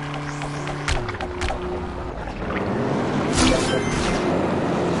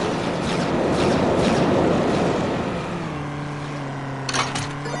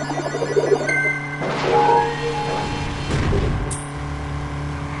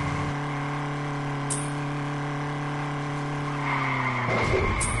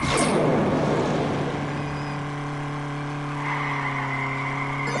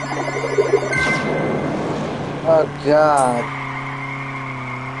 Oh god.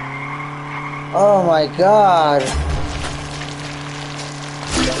 Oh my god.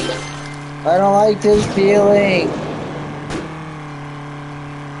 I don't like this feeling.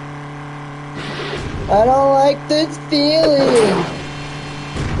 I don't like this feeling.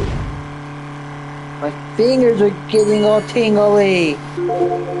 My fingers are getting all tingly.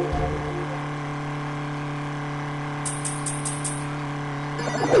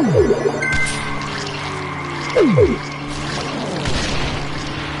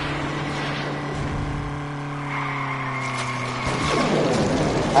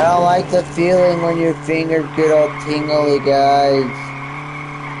 I don't like the feeling when your fingers get all tingly, guys.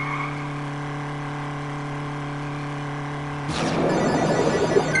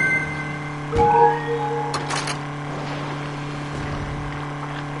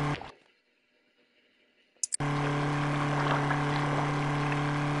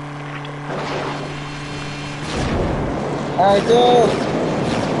 I do.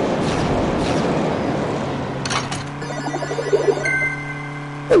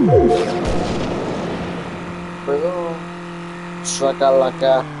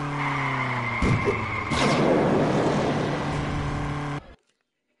 Shakalaka.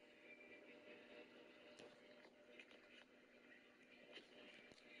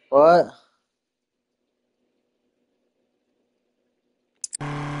 What?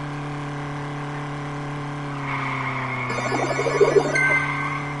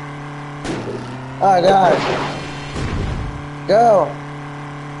 Oh god. Go.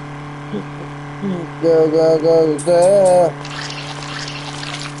 Go, go, go, go.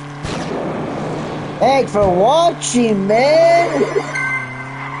 Thanks for watching, man.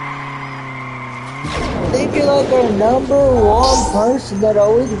 I think you're like our #1 person that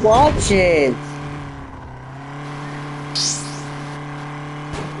always watches.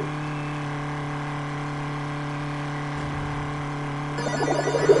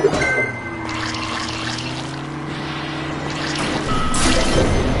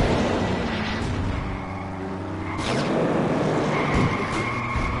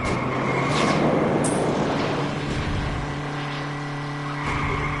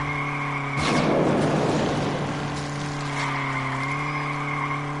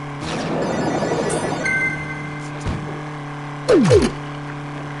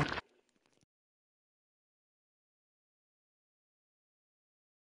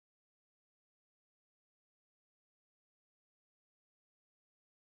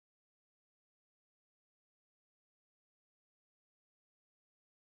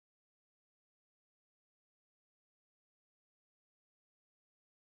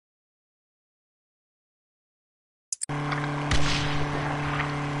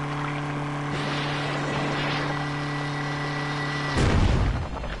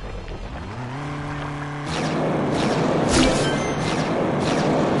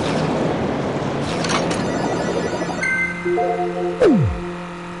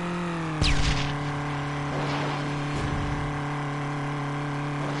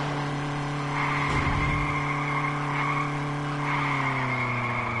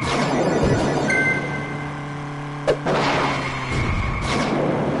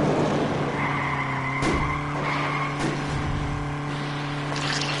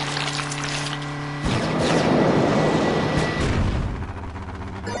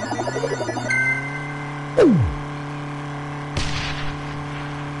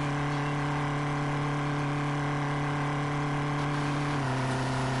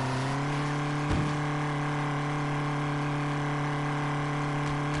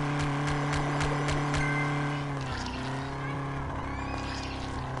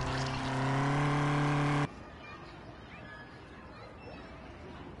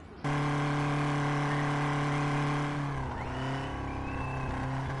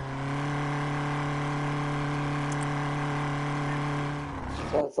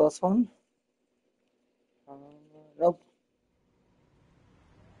 That's the last one? Nope.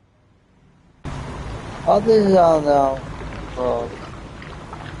 Oh, this is on the world.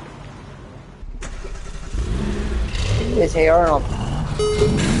 It's Hey Arnold.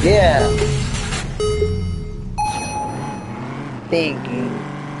 Yeah. Thinking.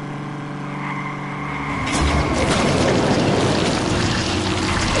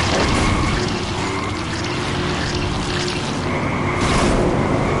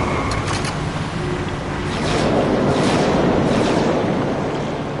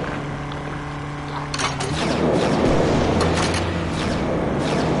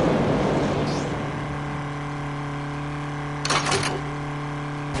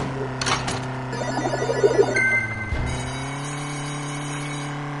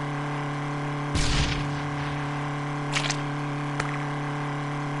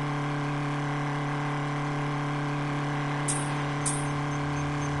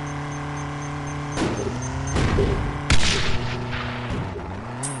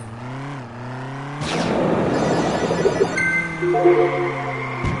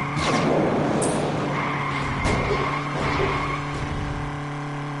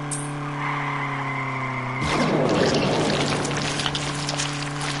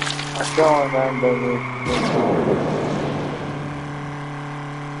 I don't remember this.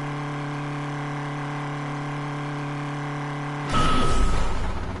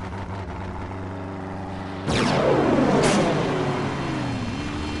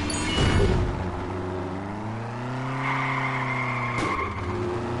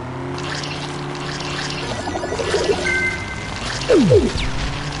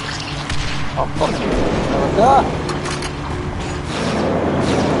 Oh, fuck. Ah!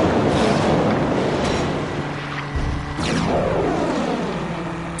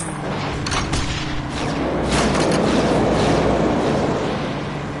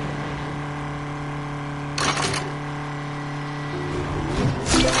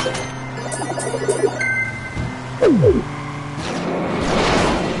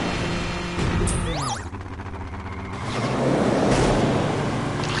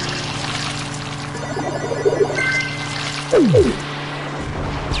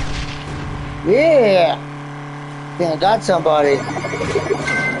 Yeah! Think I got somebody.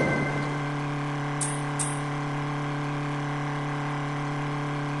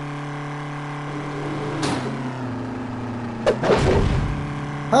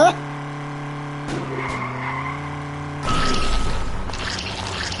 Huh?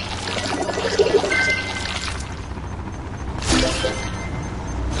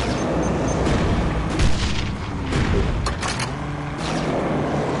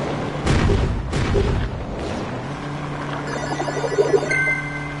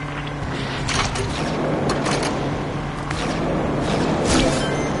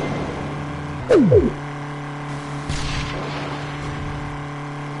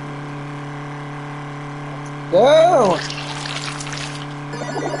 Go!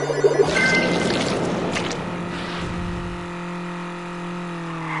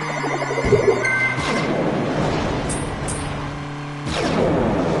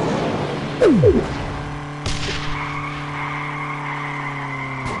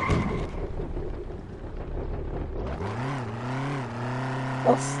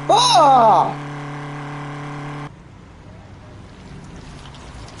 The fuck?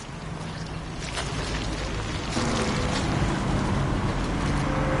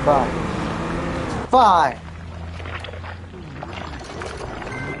 Fine. Fine.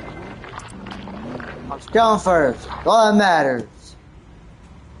 I'm down first. All that matters.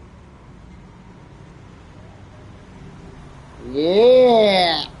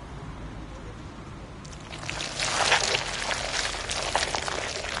 Yeah.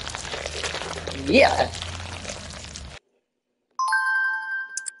 Yeah.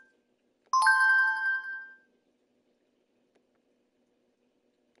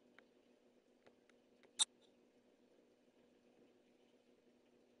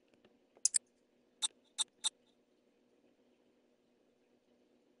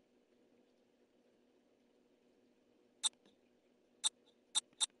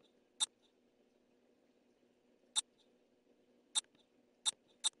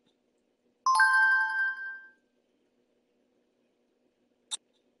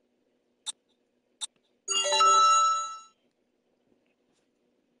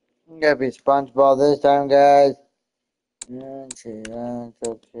 Gotta be SpongeBob this time, guys.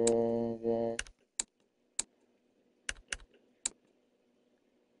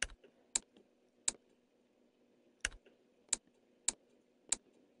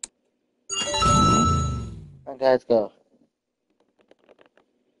 Okay, let's go.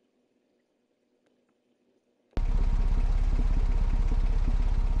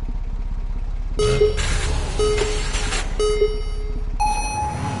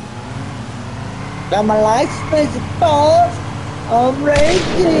 Got my lights, SpongeBob. I'm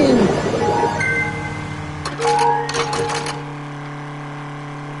racing.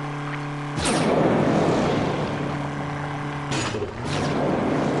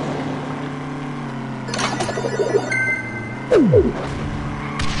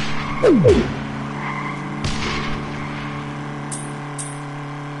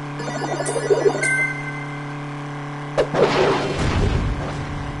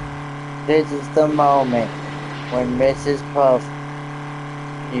 This is the moment when Mrs. Puff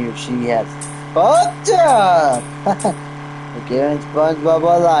knew she had fucked up. For giving SpongeBob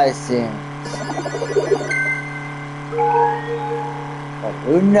a license. But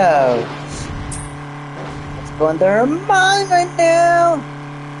who knows what's going through her mind right now?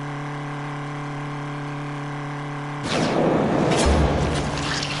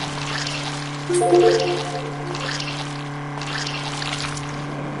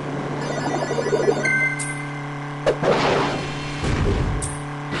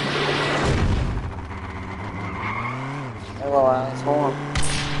 Hello, Alice Horn.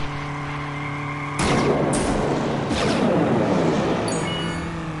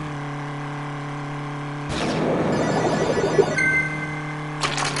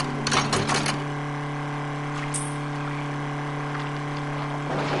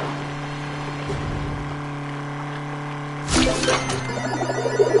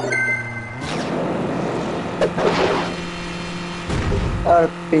 That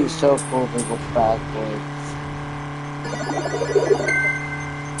would be so cool to go backwards.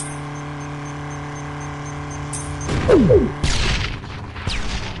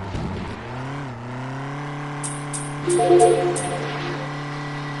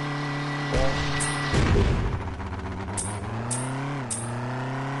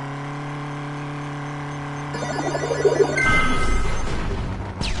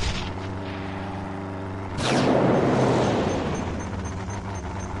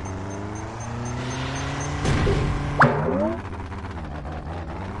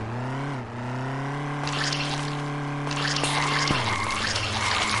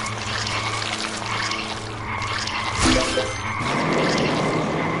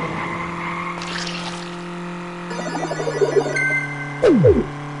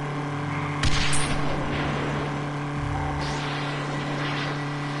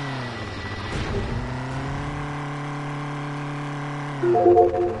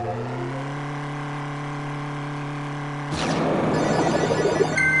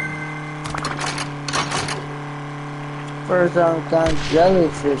 for some kind of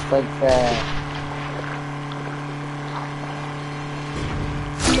jellyfish like that.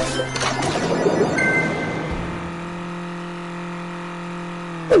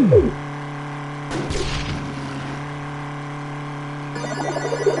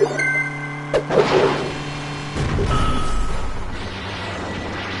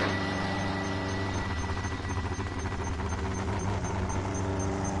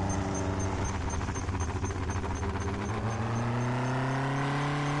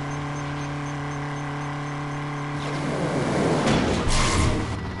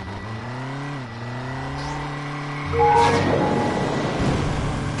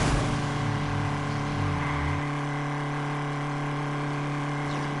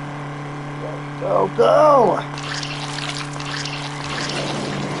 Go, go!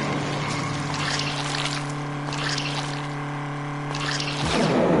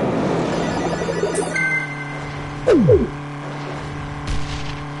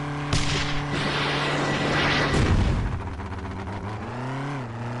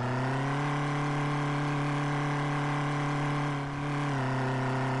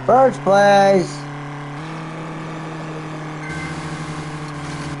 First place!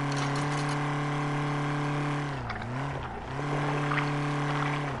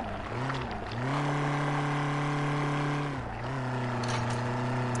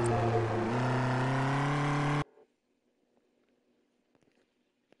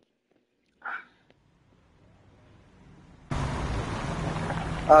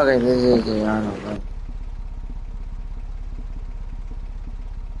 Okay, this is the Arnold.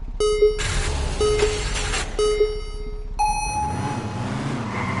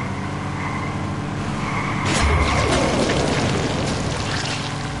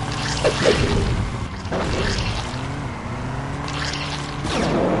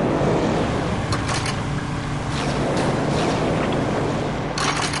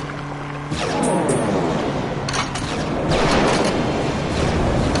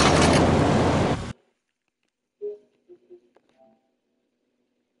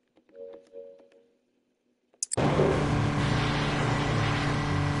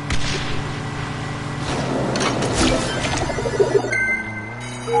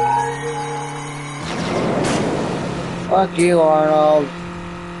 Fuck you, Arnold.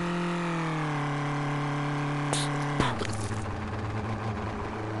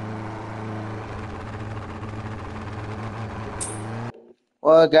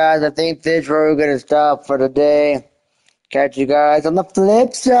 Well, guys, I think this is where we're gonna stop for the day. Catch you guys on the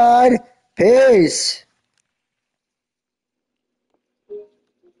flip side. Peace.